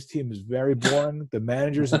 His team is very boring. The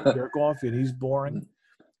manager's a jerk off and he's boring.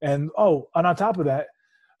 And on top of that,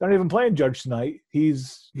 they're not even playing Judge tonight.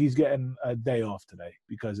 He's getting a day off today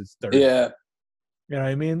because it's Thursday. Yeah. You know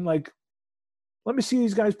what I mean? Like, Let me see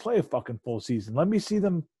these guys play a fucking full season. Let me see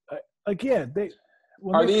them.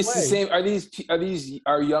 When Are they these play, the same?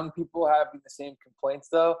 Are young people having the same complaints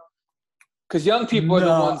though? Because young people are the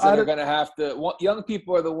No, ones that are going to have to. Young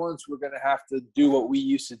people are the ones who are going to have to do what we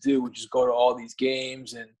used to do, which is go to all these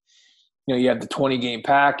games, and you have the 20-game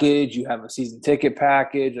package, you have a season ticket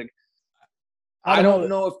package. Like, I don't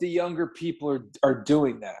know if the younger people are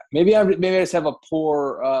doing that. Maybe I just have a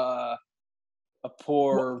poor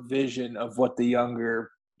vision of what the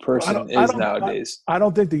younger person is nowadays. I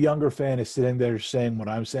don't think the younger fan is sitting there saying what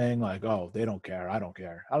I'm saying, like, oh, they don't care, I don't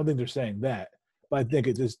care. I don't think they're saying that. But I think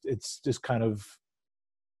it's just kind of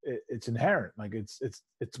it's inherent. Like it's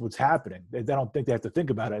what's happening. They don't think they have to think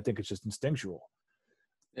about it. I think it's just instinctual.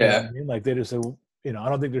 Yeah. You know what I mean? Like they just say, I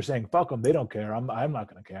don't think they're saying fuck them. They don't care. I'm not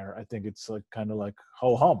going to care. I think it's like kind of like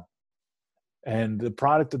ho hum. And the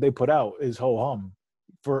product that they put out is ho hum.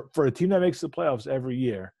 For a team that makes the playoffs every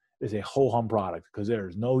year is a ho hum product because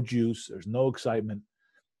there's no juice, there's no excitement,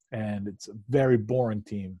 and it's a very boring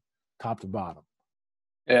team, top to bottom.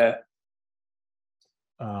 Yeah.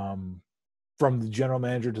 From the general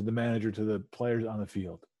manager to the manager to the players on the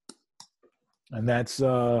field. And that's you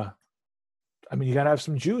gotta have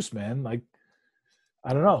some juice, man. Like,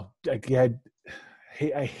 I don't know. Like I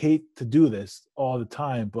hate to do this all the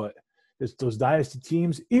time, but it's those dynasty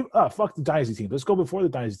teams. Fuck the dynasty teams. Let's go before the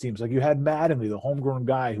dynasty teams. Like you had Mattingly, the homegrown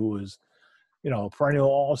guy who was, a perennial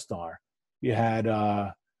all-star. You had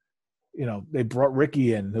they brought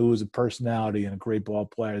Ricky in, who was a personality and a great ball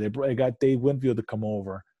player. They got Dave Winfield to come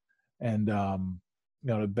over and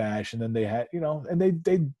to bash, and then they had and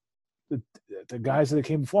the guys that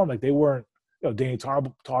came before him, like they weren't Danny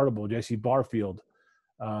Tartable, Jesse Barfield,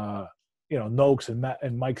 Noakes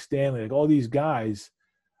and Mike Stanley, like all these guys.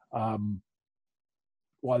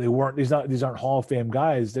 While they weren't, these aren't Hall of Fame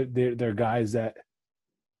guys. They're guys that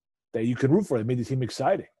you can root for. They made the team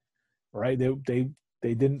exciting, right? They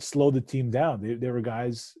didn't slow the team down. They were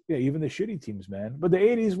guys, even the shitty teams, man. But the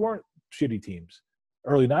 '80s weren't shitty teams.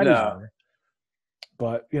 Early '90s were.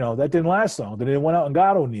 But that didn't last long. Then they went out and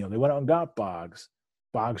got O'Neal. They went out and got Boggs,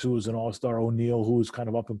 who was an all-star. O'Neal, who was kind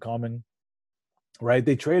of up and coming, right?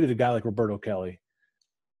 They traded a guy like Roberto Kelly,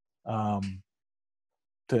 to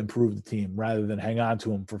improve the team rather than hang on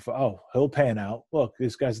to him he'll pan out. Look,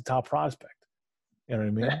 this guy's a top prospect. You know what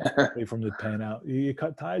I mean? Wait for him to pan out. You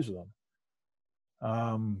cut ties with him.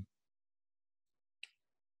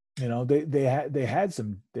 They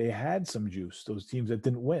had some juice. Those teams that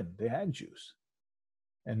didn't win, they had juice.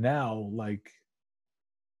 And now, like,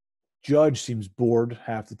 Judge seems bored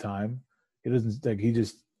half the time. He doesn't like. He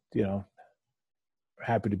just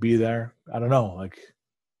happy to be there. I don't know, like.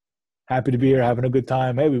 Happy to be here, having a good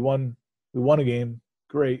time. Hey, we won a game.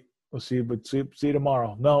 Great. We'll see you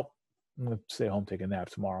tomorrow. Nope. I'm gonna stay home, take a nap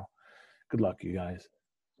tomorrow. Good luck, you guys.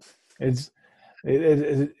 It's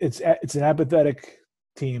an apathetic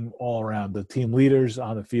team all around. The team leaders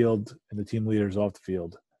on the field and the team leaders off the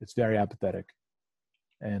field. It's very apathetic.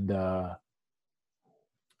 And I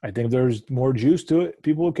think if there's more juice to it,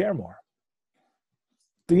 people will care more.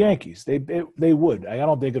 The Yankees, they would. I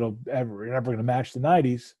don't think you're never going to match the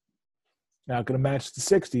 '90s. You're not going to match the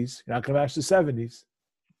 '60s. You're not going to match the '70s.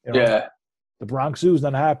 Yeah. The Bronx Zoo's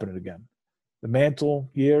not happening again. The Mantle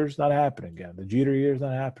year's not happening again. The Jeter year's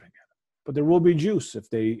not happening again. But there will be juice if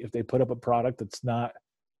they put up a product that's not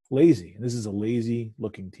lazy. And this is a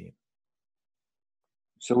lazy-looking team.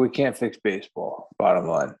 So we can't fix baseball, bottom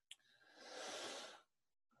line.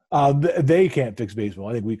 They can't fix baseball.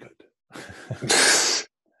 I think we could.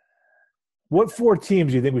 What 4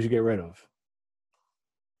 teams do you think we should get rid of?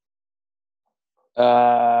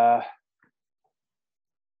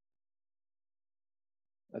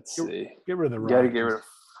 Let's see. Get rid of the Rockies. Got to get rid of.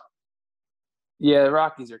 Yeah, the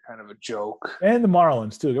Rockies are kind of a joke. And the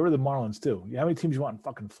Marlins too. Get rid of the Marlins too. How many teams you want in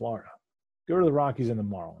fucking Florida? Get rid of the Rockies and the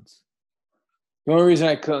Marlins. The only reason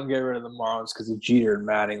I couldn't get rid of the Marlins because of Jeter and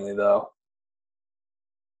Mattingly, though.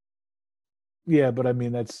 Yeah, but I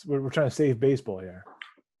mean we're trying to save baseball here.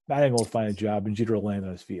 Mattingly will find a job and Jeter will land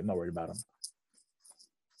on his feet. I'm not worried about him.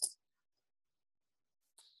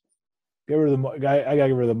 Get rid of the guy. I gotta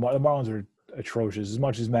get rid of the Marlins are atrocious. As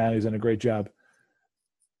much as Mattingly's done a great job,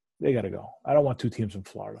 they gotta go. I don't want 2 teams in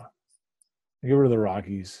Florida. Get rid of the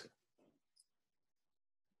Rockies.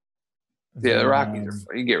 Yeah, the Rockies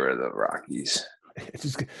are. You get rid of the Rockies. It's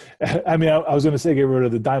just. I mean, I was going to say get rid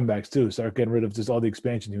of the Diamondbacks too. Start getting rid of just all the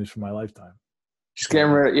expansion teams from my lifetime. Just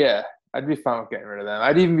getting rid of. Yeah, I'd be fine with getting rid of them.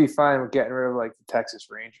 I'd even be fine with getting rid of like the Texas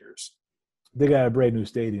Rangers. They got a brand new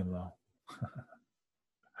stadium though.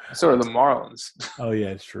 So are the Marlins. Oh yeah,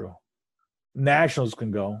 it's true. Nationals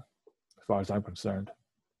can go, as far as I'm concerned.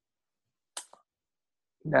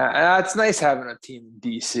 Nah, it's nice having a team in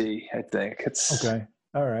DC. I think it's Okay.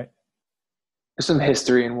 All right. There's some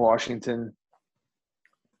history in Washington.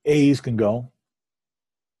 A's can go.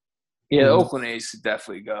 Yeah, the Mhm. Oakland A's could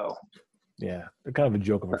definitely go. Yeah. They're kind of a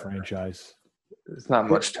joke of a franchise. There's not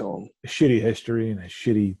much to them. A shitty history and a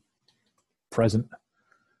shitty present.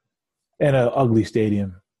 And an ugly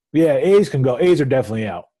stadium. Yeah, A's can go. A's are definitely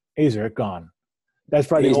out. A's are gone. That's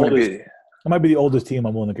probably the oldest. It might be the oldest team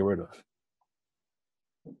I'm willing to get rid of.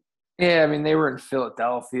 Yeah, I mean, they were in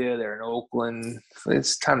Philadelphia. They're in Oakland.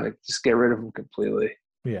 It's time to just get rid of them completely.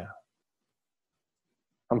 Yeah.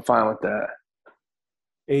 I'm fine with that.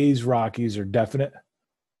 A's, Rockies are definite.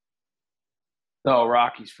 No,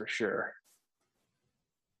 Rockies for sure.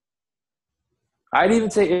 I'd even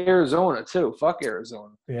say Arizona too. Fuck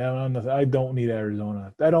Arizona. Yeah, I don't need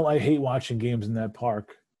Arizona. I hate watching games in that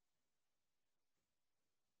park.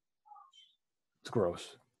 It's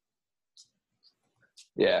gross.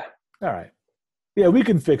 Yeah. All right. Yeah, we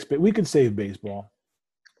can fix it. We can save baseball.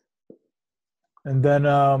 And then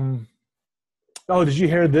did you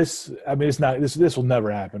hear this? I mean, it's not this will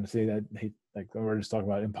never happen. See that we're just talking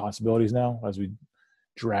about impossibilities now as we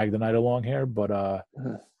drag the night along here, but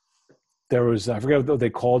there was, I forget what they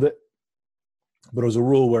called it, but it was a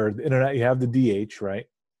rule where the internet, you have the DH, right?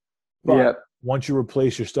 But Yep. once you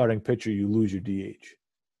replace your starting pitcher, you lose your DH.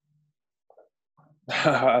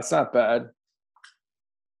 That's not bad.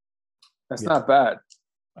 That's Yeah. not bad.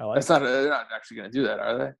 They're not actually going to do that,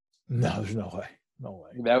 are they? No, there's no way. No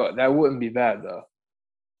way. That wouldn't be bad, though.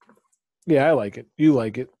 Yeah, I like it. You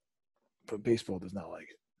like it. But baseball does not like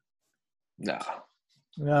it. No.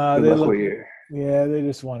 No, they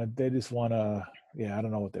just want to, yeah, I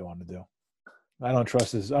don't know what they want to do. I don't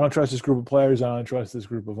trust this group of players. I don't trust this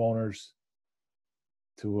group of owners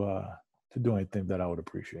to do anything that I would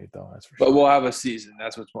appreciate, though. That's for sure. But we'll have a season.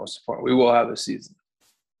 That's what's most important. We will have a season.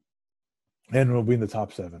 And we'll be in the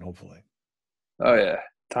top 7, hopefully. Oh, yeah.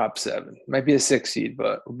 Top 7. Might be a 6 seed,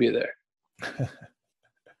 but we'll be there.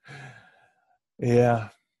 Yeah.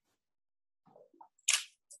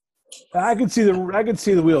 I can see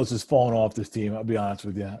the wheels just falling off this team. I'll be honest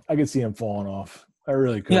with you. I can see them falling off. I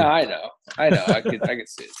really could. Yeah, I know. I could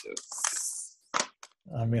see it too.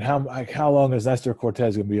 I mean, how long is Nestor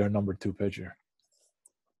Cortez going to be our number 2 pitcher?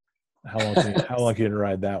 How long can you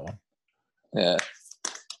ride that one? Yeah.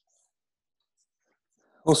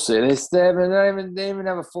 We'll see. They even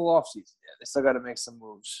have a full offseason yet. They still got to make some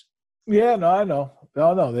moves. Yeah, no, I know.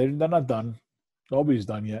 No, they're not done. Nobody's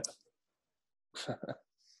done yet.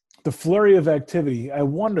 The flurry of activity, I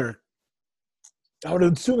wonder. I would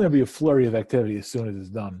assume there'll be a flurry of activity as soon as it's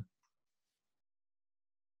done.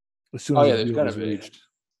 As soon as there's got to be.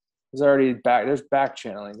 There's already back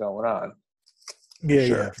channeling going on.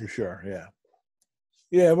 Yeah, for sure. Yeah.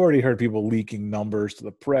 Yeah, I've already heard people leaking numbers to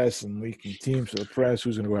the press and leaking teams to the press.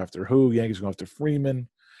 Who's going to go after who? Yankees going after Freeman.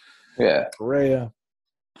 Yeah. Correa.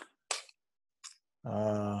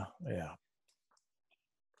 Yeah.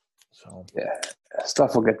 So. Yeah.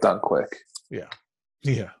 Stuff will get done quick. Yeah.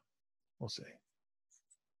 Yeah. We'll see.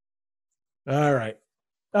 All right.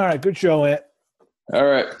 Good show, Ant. All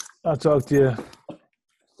right. I'll talk to you.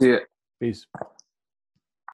 See ya. Peace.